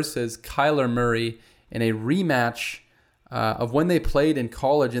Tagovailoa versus Kyler Murray in a rematch of when they played in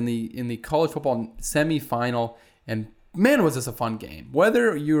college in the college football semifinal. And man, was this a fun game.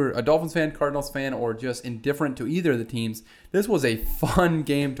 Whether you're a Dolphins fan, Cardinals fan, or just indifferent to either of the teams, this was a fun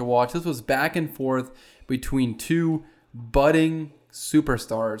game to watch. This was back and forth between two budding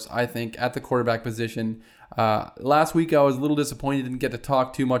superstars, I think, at the quarterback position. Last week, I was a little disappointed. Didn't get to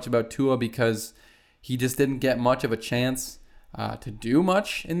talk too much about Tua because he just didn't get much of a chance to do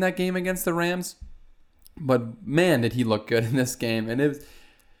much in that game against the Rams. But man, did he look good in this game. And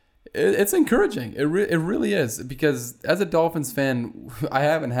it's encouraging. It really is. Because as a Dolphins fan, I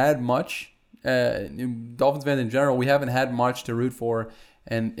haven't had much. Dolphins fans in general, we haven't had much to root for.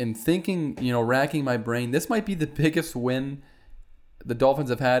 And in thinking, racking my brain, this might be the biggest win the Dolphins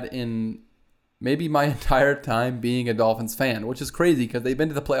have had in maybe my entire time being a Dolphins fan, which is crazy because they've been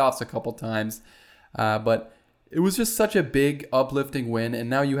to the playoffs a couple times. But it was just such a big, uplifting win. And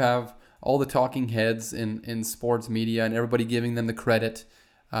now you have all the talking heads in sports media and everybody giving them the credit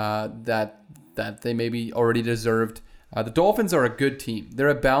that they maybe already deserved. The Dolphins are a good team. They're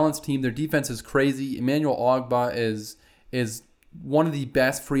a balanced team. Their defense is crazy. Emmanuel Ogbah is one of the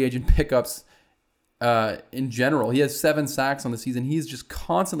best free agent pickups in general. He has 7 sacks on the season. He's just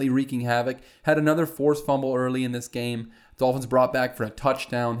constantly wreaking havoc. Had another forced fumble early in this game. Dolphins brought back for a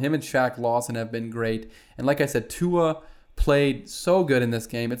touchdown. Him and Shaq Lawson have been great. And like I said, Tua played so good in this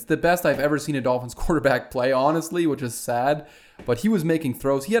game. It's the best I've ever seen a Dolphins quarterback play, honestly, which is sad. But he was making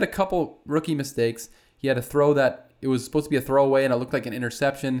throws. He had a couple rookie mistakes. He had a throw that it was supposed to be a throwaway and it looked like an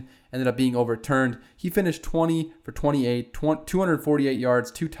interception, ended up being overturned. He finished 20 for 28, 248 yards,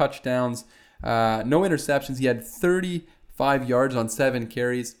 2 touchdowns, no interceptions. He had 35 yards on 7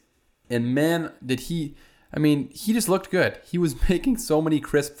 carries. And man, he just looked good. He was making so many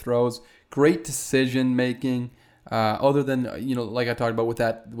crisp throws, great decision making. Other than, like I talked about with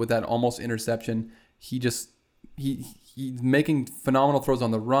that almost interception, he's making phenomenal throws on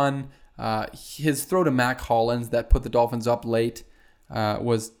the run. His throw to Mac Hollins that put the Dolphins up late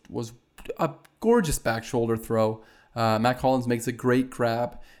was a gorgeous back shoulder throw. Mac Hollins makes a great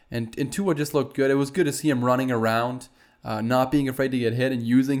grab, and Tua just looked good. It was good to see him running around, not being afraid to get hit and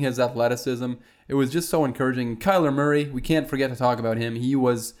using his athleticism. It was just so encouraging. Kyler Murray, we can't forget to talk about him. He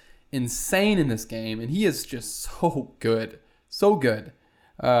was insane in this game, and he is just so good. So good.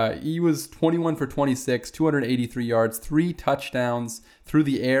 He was 21 for 26, 283 yards, 3 touchdowns through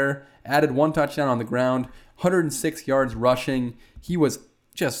the air, added 1 touchdown on the ground, 106 yards rushing. He was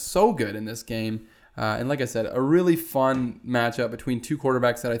just so good in this game. And like I said, a really fun matchup between two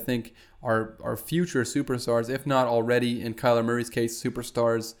quarterbacks that I think are future superstars, if not already, in Kyler Murray's case,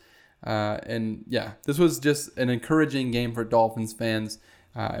 superstars. And yeah, this was just an encouraging game for Dolphins fans.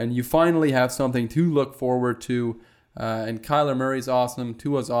 And you finally have something to look forward to. And Kyler Murray's awesome.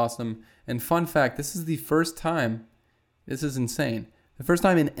 Tua's awesome. And fun fact, this is the first time, this is insane, the first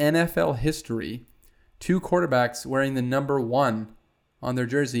time in NFL history, 2 quarterbacks wearing the number 1 on their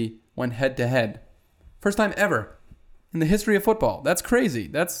jersey went head-to-head. First time ever in the history of football. That's crazy.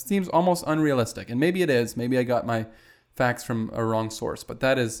 That seems almost unrealistic. And maybe it is. Maybe I got my facts from a wrong source. But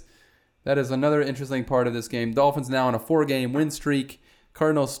that is another interesting part of this game. Dolphins now on a 4-game win streak.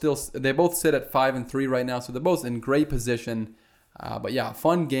 Cardinals they both sit at 5-3 right now, so they're both in great position. But yeah,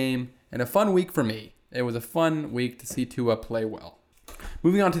 fun game and a fun week for me. It was a fun week to see Tua play well.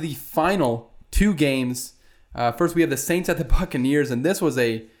 Moving on to the final 2 games. First, we have the Saints at the Buccaneers, and this was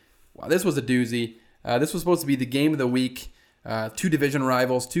a doozy. This was supposed to be the game of the week. 2 division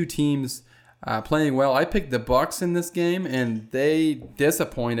rivals, 2 teams playing well. I picked the Bucs in this game, and they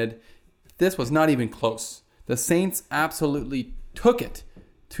disappointed. This was not even close. The Saints absolutely took it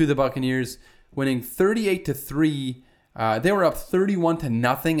to the Buccaneers, winning 38-3. They were up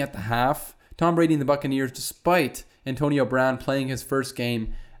 31-0 at the half. Tom Brady and the Buccaneers, despite Antonio Brown playing his first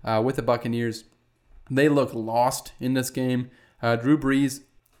game with the Buccaneers, they looked lost in this game. Drew Brees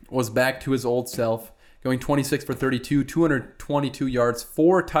was back to his old self, going 26 for 32, 222 yards,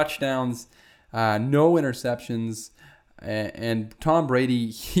 4 touchdowns, no interceptions. And Tom Brady,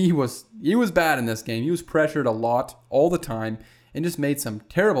 he was bad in this game. He was pressured a lot all the time and just made some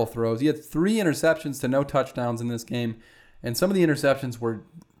terrible throws. He had 3 interceptions to no touchdowns in this game, and some of the interceptions were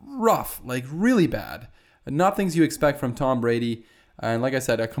rough, like really bad. Not things you expect from Tom Brady. And like I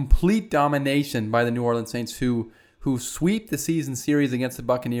said, a complete domination by the New Orleans Saints who sweep the season series against the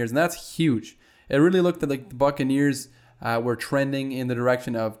Buccaneers, and that's huge. It really looked like the Buccaneers were trending in the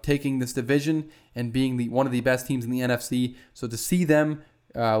direction of taking this division and being one of the best teams in the NFC. So to see them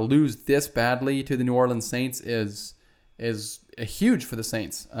lose this badly to the New Orleans Saints is huge for the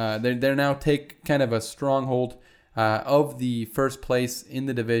Saints. They're now take kind of a stronghold of the first place in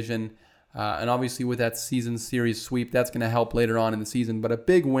the division. And obviously with that season series sweep, that's going to help later on in the season. But a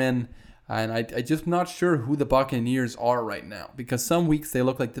big win. And I just not sure who the Buccaneers are right now, because some weeks they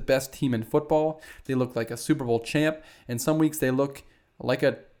look like the best team in football. They look like a Super Bowl champ. And some weeks they look like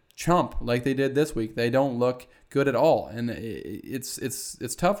a chump, like they did this week. They don't look good at all. And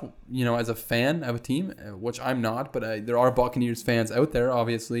it's tough, as a fan of a team, which I'm not, but there are Buccaneers fans out there,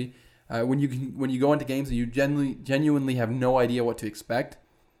 obviously. When you go into games and you genuinely have no idea what to expect.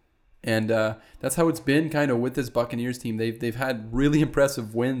 And that's how it's been kind of with this Buccaneers team. They've had really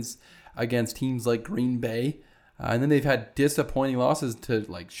impressive wins against teams like Green Bay. And then they've had disappointing losses to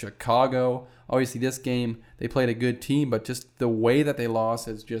like Chicago. Obviously, this game, they played a good team, but just the way that they lost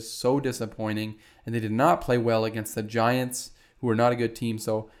is just so disappointing. And they did not play well against the Giants, who are not a good team.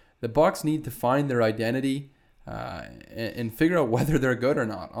 So the Bucs need to find their identity and figure out whether they're good or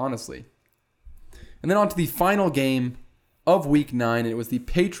not, honestly. And then on to the final game of Week 9. It was the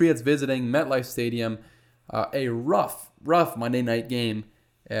Patriots visiting MetLife Stadium. A rough Monday night game.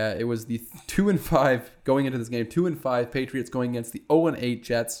 It was the 2-5 going into this game. 2-5 Patriots going against the 0-8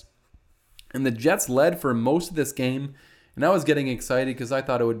 Jets. And the Jets led for most of this game. And I was getting excited because I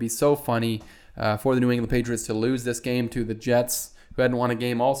thought it would be so funny for the New England Patriots to lose this game to the Jets, who hadn't won a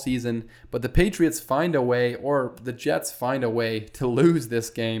game all season. But the Patriots find a way, or the Jets find a way to lose this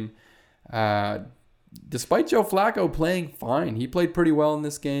game. Despite Joe Flacco playing fine. He played pretty well in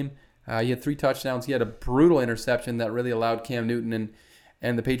this game. He had 3 touchdowns. He had a brutal interception that really allowed Cam Newton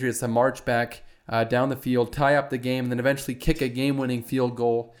and the Patriots to march back down the field, tie up the game, and then eventually kick a game-winning field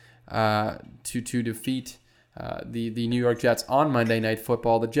goal to defeat the New York Jets on Monday Night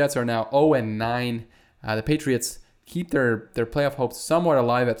Football. The Jets are now 0-9. The Patriots keep their playoff hopes somewhat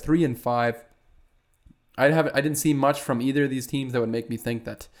alive at 3-5. I didn't see much from either of these teams that would make me think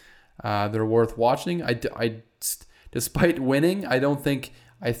that they're worth watching. Despite winning, I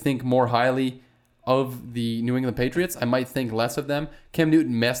think more highly of the New England Patriots. I might think less of them. Cam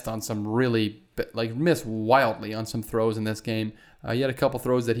Newton missed wildly on some throws in this game. He had a couple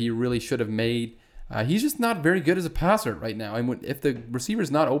throws that he really should have made. He's just not very good as a passer right now. And if the receiver's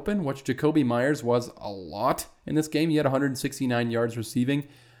not open, which Jacoby Myers was a lot in this game, he had 169 yards receiving.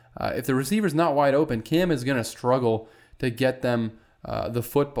 If the receiver's not wide open, Cam is going to struggle to get them the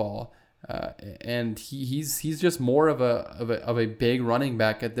football. And he's just more of a big running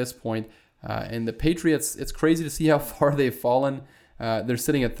back at this point. And the Patriots, it's crazy to see how far they've fallen. They're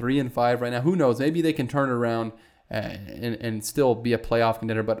sitting at 3-5 right now. Who knows? Maybe they can turn it around and still be a playoff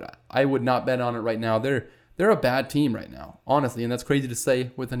contender. But I would not bet on it right now. They're a bad team right now, honestly, and that's crazy to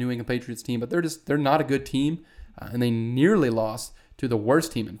say with the New England Patriots team. But they're not a good team, and they nearly lost to the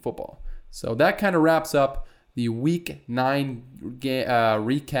worst team in football. So that kind of wraps up the Week 9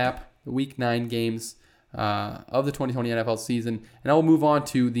 recap, the Week 9 games of the 2020 NFL season. And I will move on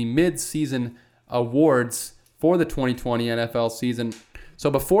to the mid-season awards for the 2020 NFL season. So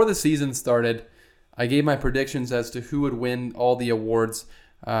before the season started, I gave my predictions as to who would win all the awards.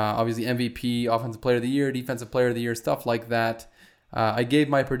 Obviously MVP, Offensive Player of the Year, Defensive Player of the Year, stuff like that. I gave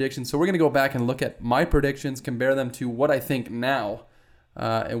my predictions. So we're going to go back and look at my predictions, compare them to what I think now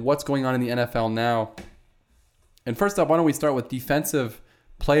and what's going on in the NFL now. And first up, why don't we start with Defensive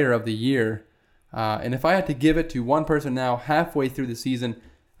Player of the Year. And if I had to give it to one person now halfway through the season,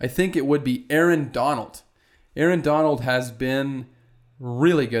 I think it would be Aaron Donald. Aaron Donald has been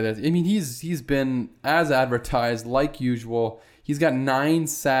really good. He's been as advertised, like usual. He's got 9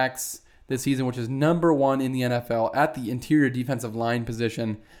 sacks this season, which is number 1 in the NFL at the interior defensive line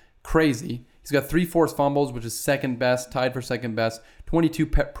position. Crazy. He's got 3 forced fumbles, which is second best, tied for second best. 22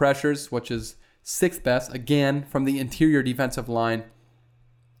 pressures, which is 6th best, again, from the interior defensive line.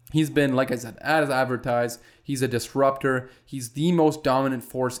 He's been, like I said, as advertised. He's a disruptor. He's the most dominant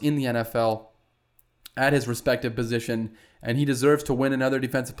force in the NFL at his respective position, and he deserves to win another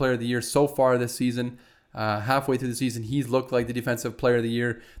Defensive Player of the Year so far this season. Halfway through the season, he's looked like the Defensive Player of the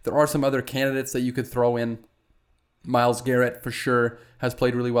Year. There are some other candidates that you could throw in. Myles Garrett, for sure, has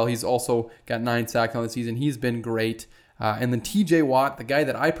played really well. He's also got 9 sacks on the season. He's been great. And then TJ Watt, the guy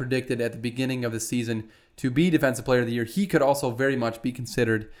that I predicted at the beginning of the season to be Defensive Player of the Year, he could also very much be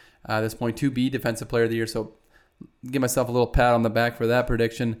considered at this point to be Defensive Player of the Year. So give myself a little pat on the back for that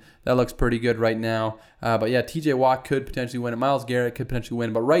prediction. That looks pretty good right now. But yeah, TJ Watt could potentially win it. Myles Garrett could potentially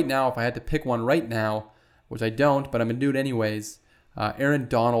win. But right now, if I had to pick one right now, which I don't, but I'm going to do it anyways, Aaron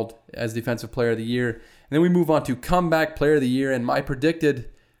Donald as Defensive Player of the Year. And then we move on to Comeback Player of the Year. And I predicted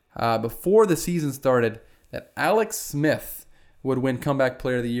before the season started that Alex Smith would win Comeback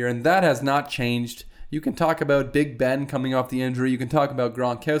Player of the Year. And that has not changed. You can talk about Big Ben coming off the injury. You can talk about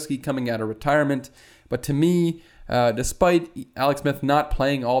Gronkowski coming out of retirement. But to me, Despite Alex Smith not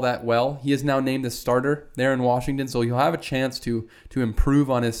playing all that well, he is now named the starter there in Washington, so he'll have a chance to improve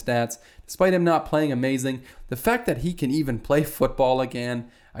on his stats. Despite him not playing amazing, the fact that he can even play football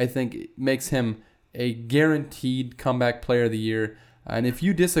again, I think makes him a guaranteed comeback player of the year. And if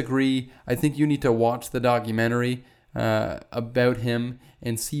you disagree, I think you need to watch the documentary about him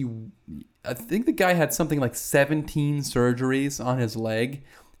and see. I think the guy had something like 17 surgeries on his leg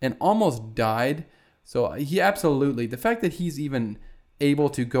and almost died. So he absolutely, the fact that he's even able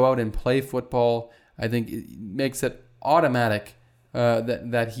to go out and play football, I think it makes it automatic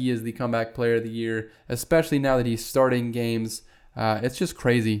that he is the comeback player of the year, especially now that he's starting games. It's just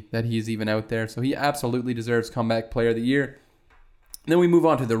crazy that he's even out there. So he absolutely deserves comeback player of the year. And then we move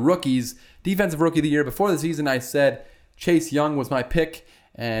on to the rookies. Defensive rookie of the year. Before the season, I said Chase Young was my pick.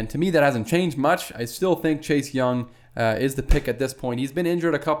 And to me, that hasn't changed much. I still think Chase Young is the pick at this point. He's been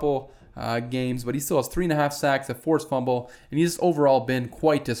injured a couple games, but he still has 3.5 sacks, a forced fumble, and he's overall been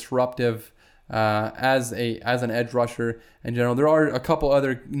quite disruptive as an edge rusher in general. There are a couple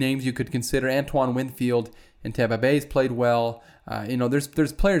other names you could consider. Antoine Winfield in Tampa Bay's played well.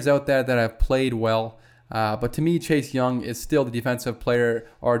 There's players out there that have played well. But to me, Chase Young is still the defensive player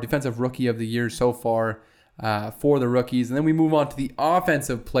or defensive rookie of the year so far for the rookies. And then we move on to the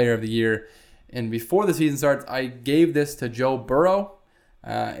offensive player of the year. And before the season starts, I gave this to Joe Burrow.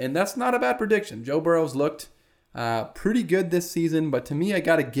 And that's not a bad prediction. Joe Burrow's looked pretty good this season. But to me, I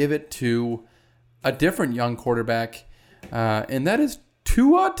got to give it to a different young quarterback. And that is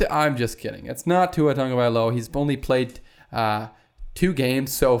Tua. I'm just kidding. It's not Tua Tagovailoa. He's only played 2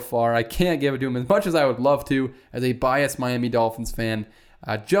 games so far. I can't give it to him as much as I would love to as a biased Miami Dolphins fan.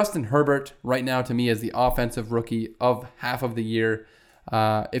 Justin Herbert right now to me is the offensive rookie of half of the year.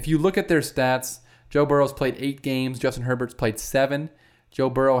 If you look at their stats, Joe Burrow's played 8 games. Justin Herbert's played 7. Joe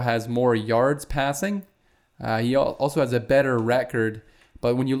Burrow has more yards passing. He also has a better record.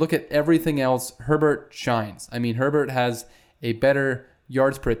 But when you look at everything else, Herbert shines. I mean, Herbert has a better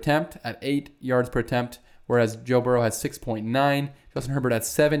yards per attempt at 8 yards per attempt, whereas Joe Burrow has 6.9. Justin Herbert had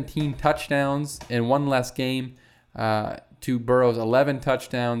 17 touchdowns in one less game to Burrow's 11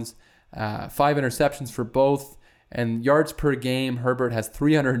 touchdowns, 5 interceptions for both. And yards per game, Herbert has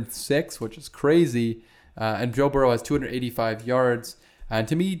 306, which is crazy. And Joe Burrow has 285 yards. And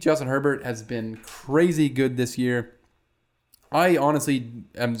to me, Justin Herbert has been crazy good this year. I honestly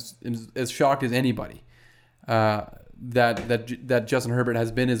am as shocked as anybody that Justin Herbert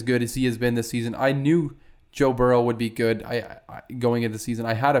has been as good as he has been this season. I knew Joe Burrow would be good. Going into the season,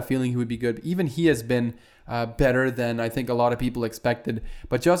 I had a feeling he would be good. Even he has been better than I think a lot of people expected.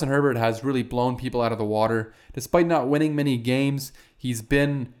 But Justin Herbert has really blown people out of the water. Despite not winning many games, he's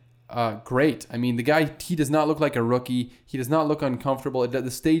been great. I mean, the guy, he does not look like a rookie. He does not look uncomfortable.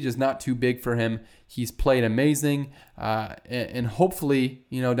 The stage is not too big for him. He's played amazing. And hopefully,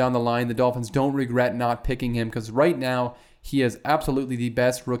 down the line, the Dolphins don't regret not picking him, because right now he is absolutely the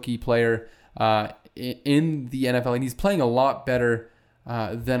best rookie player in the NFL. And he's playing a lot better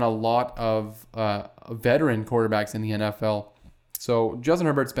than a lot of veteran quarterbacks in the NFL. So Justin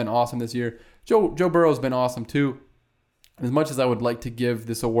Herbert's been awesome this year. Joe Burrow's been awesome too. As much as I would like to give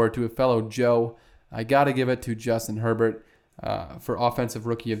this award to a fellow Joe, I got to give it to Justin Herbert for Offensive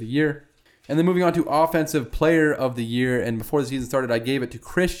Rookie of the Year. And then moving on to Offensive Player of the Year. And before the season started, I gave it to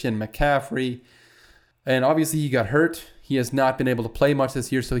Christian McCaffrey. And obviously he got hurt. He has not been able to play much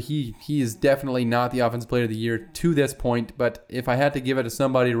this year, so he is definitely not the Offensive Player of the Year to this point. But if I had to give it to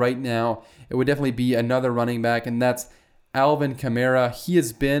somebody right now, it would definitely be another running back, and that's Alvin Kamara. He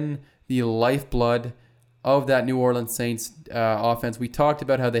has been the lifeblood of that New Orleans Saints offense. We talked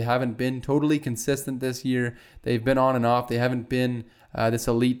about how they haven't been totally consistent this year. They've been on and off. They haven't been this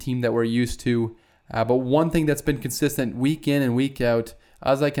elite team that we're used to. But one thing that's been consistent week in and week out,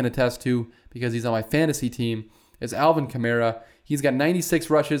 as I can attest to because he's on my fantasy team, is Alvin Kamara. He's got 96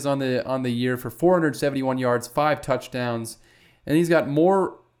 rushes on the year for 471 yards, 5 touchdowns. And he's got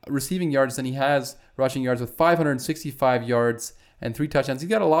more receiving yards than he has rushing yards, with 565 yards and 3 touchdowns. He's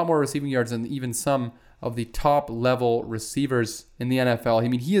got a lot more receiving yards than even some of the top level receivers in the NFL. I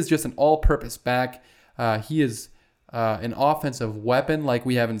mean, he is just an all-purpose back. He is an offensive weapon like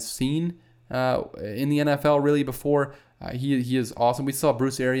we haven't seen in the NFL really before. He is awesome. We saw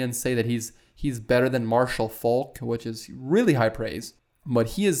Bruce Arians say that he's better than Marshall Faulk, which is really high praise. But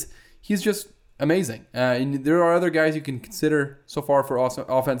he's just amazing. And there are other guys you can consider so far for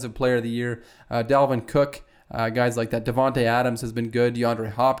Offensive Player of the Year. Dalvin Cook. Guys like that. Devontae Adams has been good.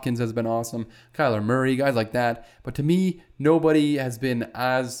 DeAndre Hopkins has been awesome. Kyler Murray, guys like that. But to me, nobody has been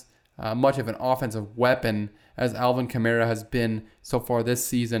as much of an offensive weapon as Alvin Kamara has been so far this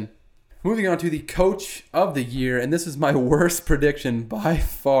season. Moving on to the coach of the year, and this is my worst prediction by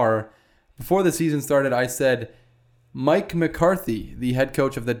far. Before the season started, I said Mike McCarthy, the head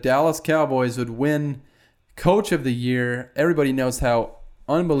coach of the Dallas Cowboys, would win coach of the year. Everybody knows how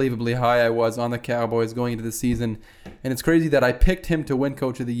unbelievably high I was on the Cowboys going into the season, and it's crazy that I picked him to win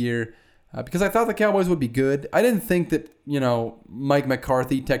coach of the year because I thought the Cowboys would be good. I didn't think that, Mike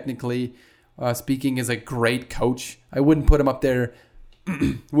McCarthy, technically speaking, is a great coach. I wouldn't put him up there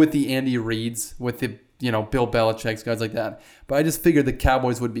with the Andy Reids, with the Bill Belichick's, guys like that. But I just figured the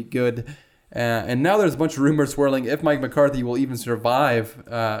Cowboys would be good. And now there's a bunch of rumors swirling if Mike McCarthy will even survive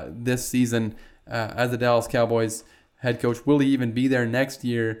this season as the Dallas Cowboys head coach. Will he even be there next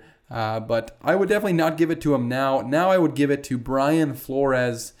year? But I would definitely not give it to him now. Now I would give it to Brian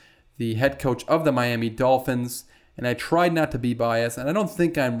Flores, the head coach of the Miami Dolphins. And I tried not to be biased, and I don't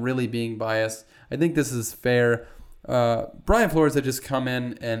think I'm really being biased. I think this is fair. Brian Flores had just come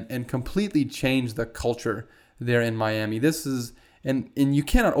in and completely changed the culture there in Miami. This is, and you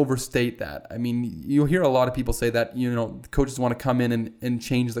cannot overstate that. I mean, you'll hear a lot of people say that, coaches want to come in and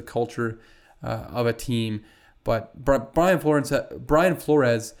change the culture of a team. But Brian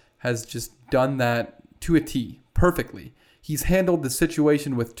Flores has just done that to a T, perfectly. He's handled the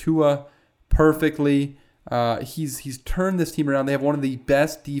situation with Tua perfectly. He's turned this team around. They have one of the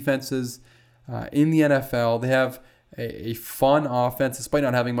best defenses in the NFL. They have a fun offense despite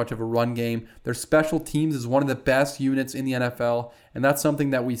not having much of a run game. Their special teams is one of the best units in the NFL, and that's something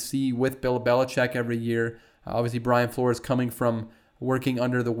that we see with Bill Belichick every year. Obviously, Brian Flores coming from working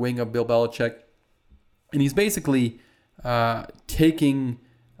under the wing of Bill Belichick, and he's basically taking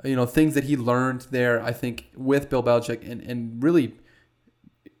things that he learned there, I think, with Bill Belichick and really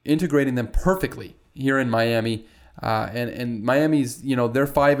integrating them perfectly here in Miami. And Miami's, they're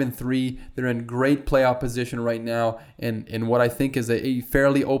 5-3. They're in great playoff position right now, in what I think is a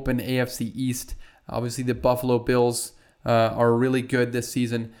fairly open AFC East. Obviously, the Buffalo Bills are really good this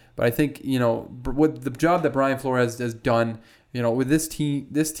season, but I think what the job that Brian Flores has done, with this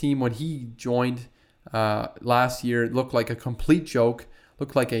team when he joined last year, it looked like a complete joke,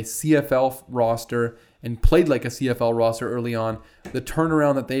 looked like a CFL roster, and played like a CFL roster early on. The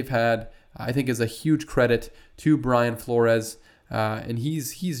turnaround that they've had, I think, is a huge credit to Brian Flores, and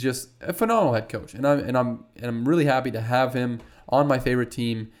he's just a phenomenal head coach, and I'm really happy to have him on my favorite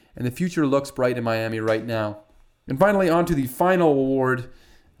team, and the future looks bright in Miami right now. And finally, on to the final award,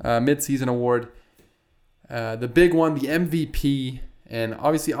 mid-season award, the big one, the MVP, and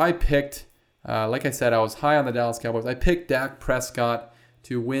obviously I picked, like I said, I was high on the Dallas Cowboys. I picked Dak Prescott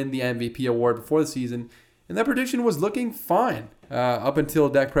to win the MVP award before the season, and that prediction was looking fine up until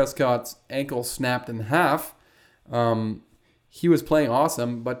Dak Prescott's ankle snapped in half. He was playing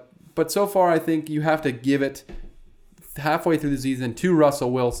awesome, but so far I think you have to give it halfway through the season to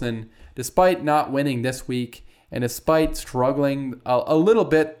Russell Wilson, despite not winning this week and despite struggling a little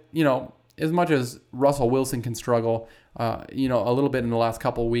bit, as much as Russell Wilson can struggle, a little bit in the last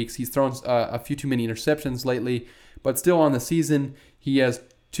couple of weeks. He's thrown a few too many interceptions lately, but still on the season, he has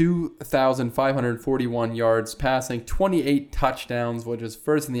 2,541 yards passing, 28 touchdowns, which is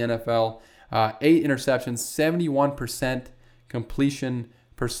first in the NFL, 8 interceptions, 71% completion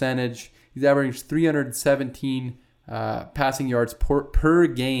percentage. He's averaged 317 passing yards per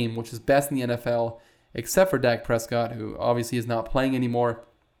game, which is best in the NFL, except for Dak Prescott, who obviously is not playing anymore.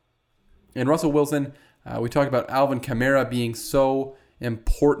 And Russell Wilson, we talked about Alvin Kamara being so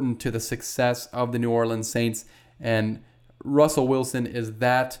important to the success of the New Orleans Saints, and Russell Wilson is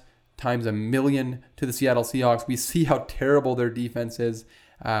that times a million to the Seattle Seahawks. We see how terrible their defense is,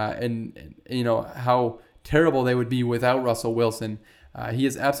 and how terrible they would be without Russell Wilson. He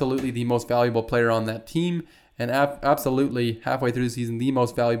is absolutely the most valuable player on that team, and absolutely halfway through the season, the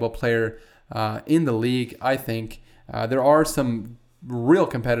most valuable player in the league, I think. There are some real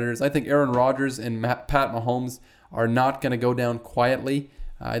competitors. I think Aaron Rodgers and Pat Mahomes are not going to go down quietly.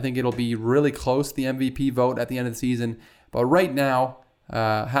 I think it'll be really close, the MVP vote at the end of the season. But right now,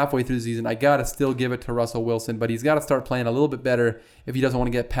 halfway through the season, I got to still give it to Russell Wilson. But he's got to start playing a little bit better if he doesn't want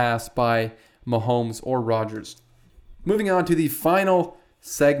to get passed by Mahomes or Rodgers. Moving on to the final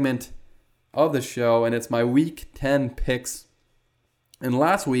segment of the show, and it's my Week 10 picks. And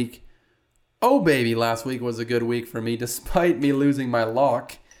last week was a good week for me, despite me losing my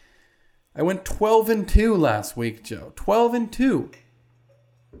lock. I went 12-2 last week, Joe. 12-2.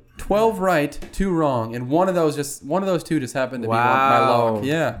 12 right, 2 wrong, and one of those two just happened to be my lock.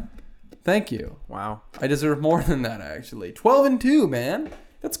 Yeah. Thank you. Wow. I deserve more than that, actually. 12-2, man.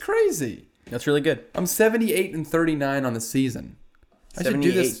 That's crazy. That's really good. I'm 78-39 on the season. I should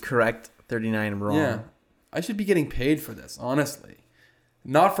do this correct, 39 wrong. Yeah. I should be getting paid for this, honestly.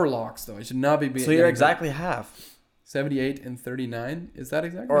 Not for locks, though. I should not be... So you're exactly half. 78 and 39? Is that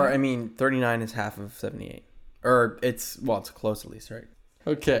exactly? Or, I mean, 39 is half of 78. Or it's close at least, right?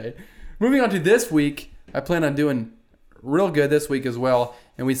 Okay. Moving on to this week. I plan on doing real good this week as well.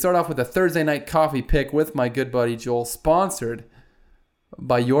 And we start off with a Thursday night coffee pick with my good buddy Joel, sponsored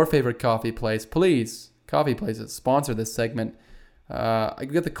by your favorite coffee place. Please, coffee places, sponsor this segment. I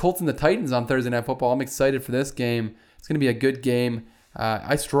got the Colts and the Titans on Thursday Night Football. I'm excited for this game. It's going to be a good game.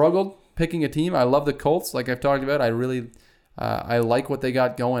 I struggled picking a team. I love the Colts, like I've talked about. I like what they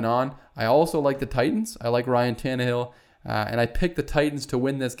got going on. I also like the Titans. I like Ryan Tannehill. And I picked the Titans to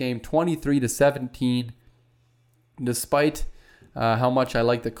win this game 23-17. Despite how much I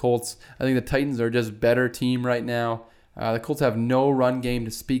like the Colts, I think the Titans are just a better team right now. The Colts have no run game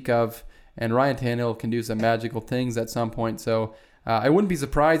to speak of, and Ryan Tannehill can do some magical things at some point. So I wouldn't be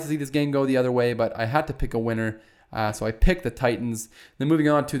surprised to see this game go the other way, but I had to pick a winner. So I picked the Titans. Then moving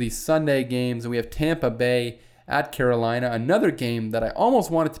on to the Sunday games, and we have Tampa Bay at Carolina. Another game that I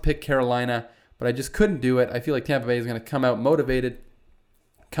almost wanted to pick Carolina, but I just couldn't do it. I feel like Tampa Bay is going to come out motivated,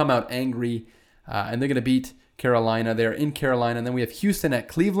 come out angry, and they're going to beat Carolina. They're in Carolina. And then we have Houston at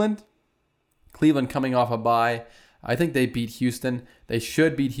Cleveland. Cleveland coming off a bye. I think they beat Houston. They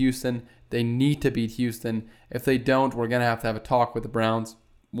should beat Houston. They need to beat Houston. If they don't, we're going to have a talk with the Browns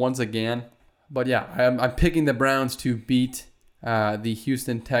once again. But yeah, I'm picking the Browns to beat the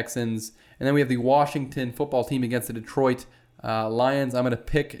Houston Texans. And then we have the Washington football team against the Detroit Lions. I'm going to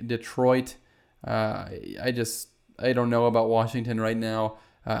pick Detroit. I don't know about Washington right now.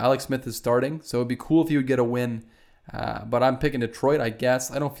 Alex Smith is starting, so it'd be cool if he would get a win. But I'm picking Detroit, I guess.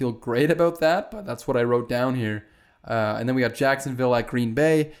 I don't feel great about that, but that's what I wrote down here. And then we got Jacksonville at Green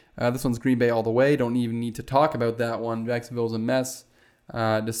Bay. This one's Green Bay all the way. Don't even need to talk about that one. Jacksonville's a mess,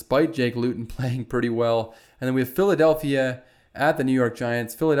 despite Jake Luton playing pretty well. And then we have Philadelphia at the New York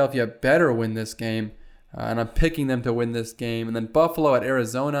Giants. Philadelphia better win this game, and I'm picking them to win this game. And then Buffalo at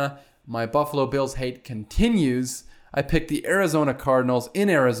Arizona. My Buffalo Bills hate continues. I picked the Arizona Cardinals in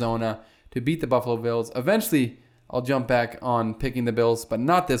Arizona to beat the Buffalo Bills. Eventually, I'll jump back on picking the Bills, but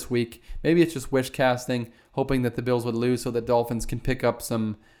not this week. Maybe it's just wish casting, hoping that the Bills would lose so that Dolphins can pick up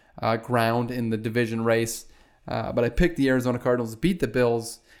some ground in the division race. But I picked the Arizona Cardinals to beat the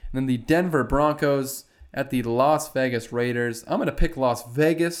Bills. And then the Denver Broncos at the Las Vegas Raiders. I'm going to pick Las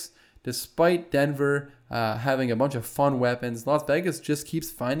Vegas despite Denver having a bunch of fun weapons. Las Vegas just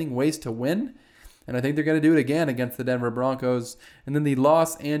keeps finding ways to win. And I think they're going to do it again against the Denver Broncos. And then the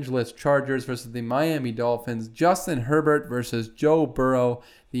Los Angeles Chargers versus the Miami Dolphins. Justin Herbert versus Joe Burrow.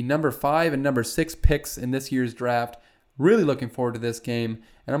 The number 5 and number 6 picks in this year's draft. Really looking forward to this game.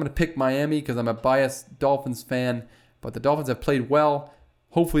 And I'm going to pick Miami because I'm a biased Dolphins fan. But the Dolphins have played well.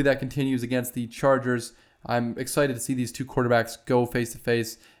 Hopefully that continues against the Chargers. I'm excited to see these two quarterbacks go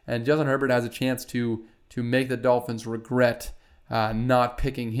face-to-face. And Justin Herbert has a chance to make the Dolphins regret not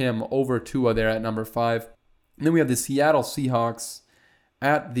picking him over Tua there at number 5. And then we have the Seattle Seahawks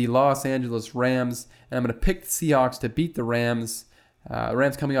at the Los Angeles Rams. And I'm going to pick the Seahawks to beat the Rams. The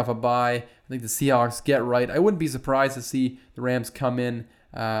Rams coming off a bye. I think the Seahawks get right. I wouldn't be surprised to see the Rams come in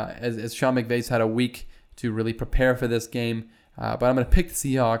as Sean McVay's had a week to really prepare for this game. But I'm going to pick the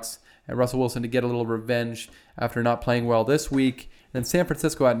Seahawks and Russell Wilson to get a little revenge after not playing well this week. And then San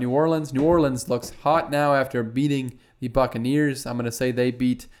Francisco at New Orleans. New Orleans looks hot now after beating the Buccaneers. I'm going to say they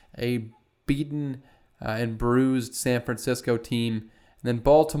beat a beaten and bruised San Francisco team. And then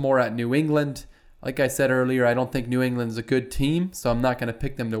Baltimore at New England. Like I said earlier, I don't think New England's a good team, so I'm not going to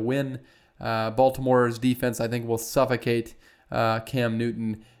pick them to win. Baltimore's defense, I think, will suffocate Cam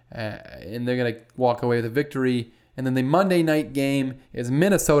Newton, and they're going to walk away with a victory. And then the Monday night game is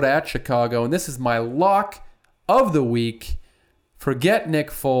Minnesota at Chicago, and this is my lock of the week. Forget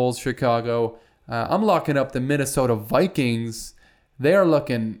Nick Foles, Chicago. I'm locking up the Minnesota Vikings. They are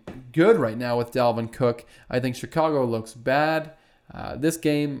looking good right now with Dalvin Cook. I think Chicago looks bad. This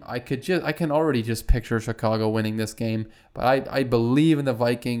game, I can already just picture Chicago winning this game. But I believe in the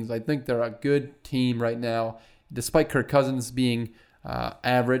Vikings. I think they're a good team right now, despite Kirk Cousins being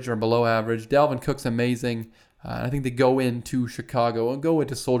average or below average. Dalvin Cook's amazing. I think they go into Chicago and go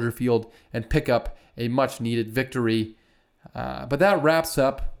into Soldier Field and pick up a much-needed victory. But that wraps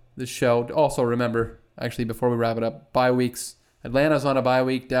up the show. Also remember, actually, before we wrap it up, bye weeks. Atlanta's on a bye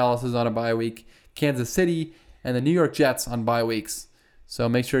week. Dallas is on a bye week. Kansas City and the New York Jets on bye weeks. So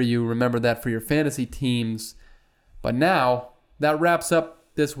make sure you remember that for your fantasy teams. But now, that wraps up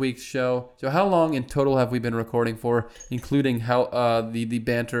this week's show. So how long in total have we been recording for, including how the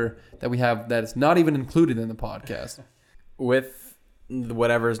banter that we have that is not even included in the podcast? With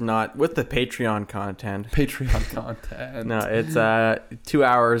whatever's not with the Patreon content. Patreon content. No, it's 2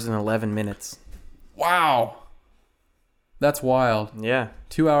 hours and 11 minutes. Wow. That's wild. Yeah.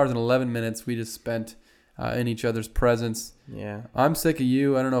 2 hours and 11 minutes we just spent in each other's presence. Yeah. I'm sick of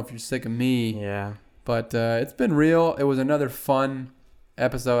you. I don't know if you're sick of me. Yeah. But it's been real. It was another fun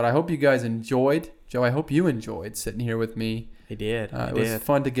episode. I hope you guys enjoyed. Joe, I hope you enjoyed sitting here with me. I did. It was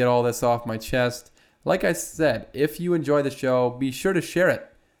fun to get all this off my chest. Like I said, if you enjoy the show, be sure to share it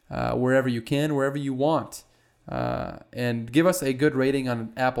wherever you can, wherever you want. And give us a good rating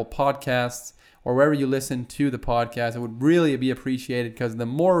on Apple Podcasts or wherever you listen to the podcast. It would really be appreciated because the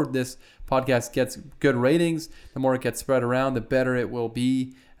more this podcast gets good ratings, the more it gets spread around, the better it will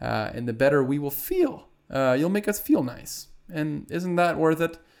be and the better we will feel. You'll make us feel nice. And isn't that worth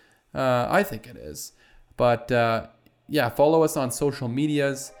it? I think it is. But yeah, follow us on social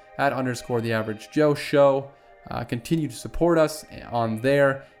medias at _The Average Joe Show. Continue to support us on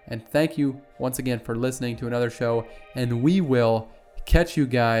there. And thank you once again for listening to another show. And we will catch you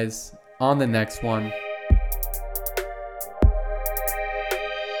guys on the next one.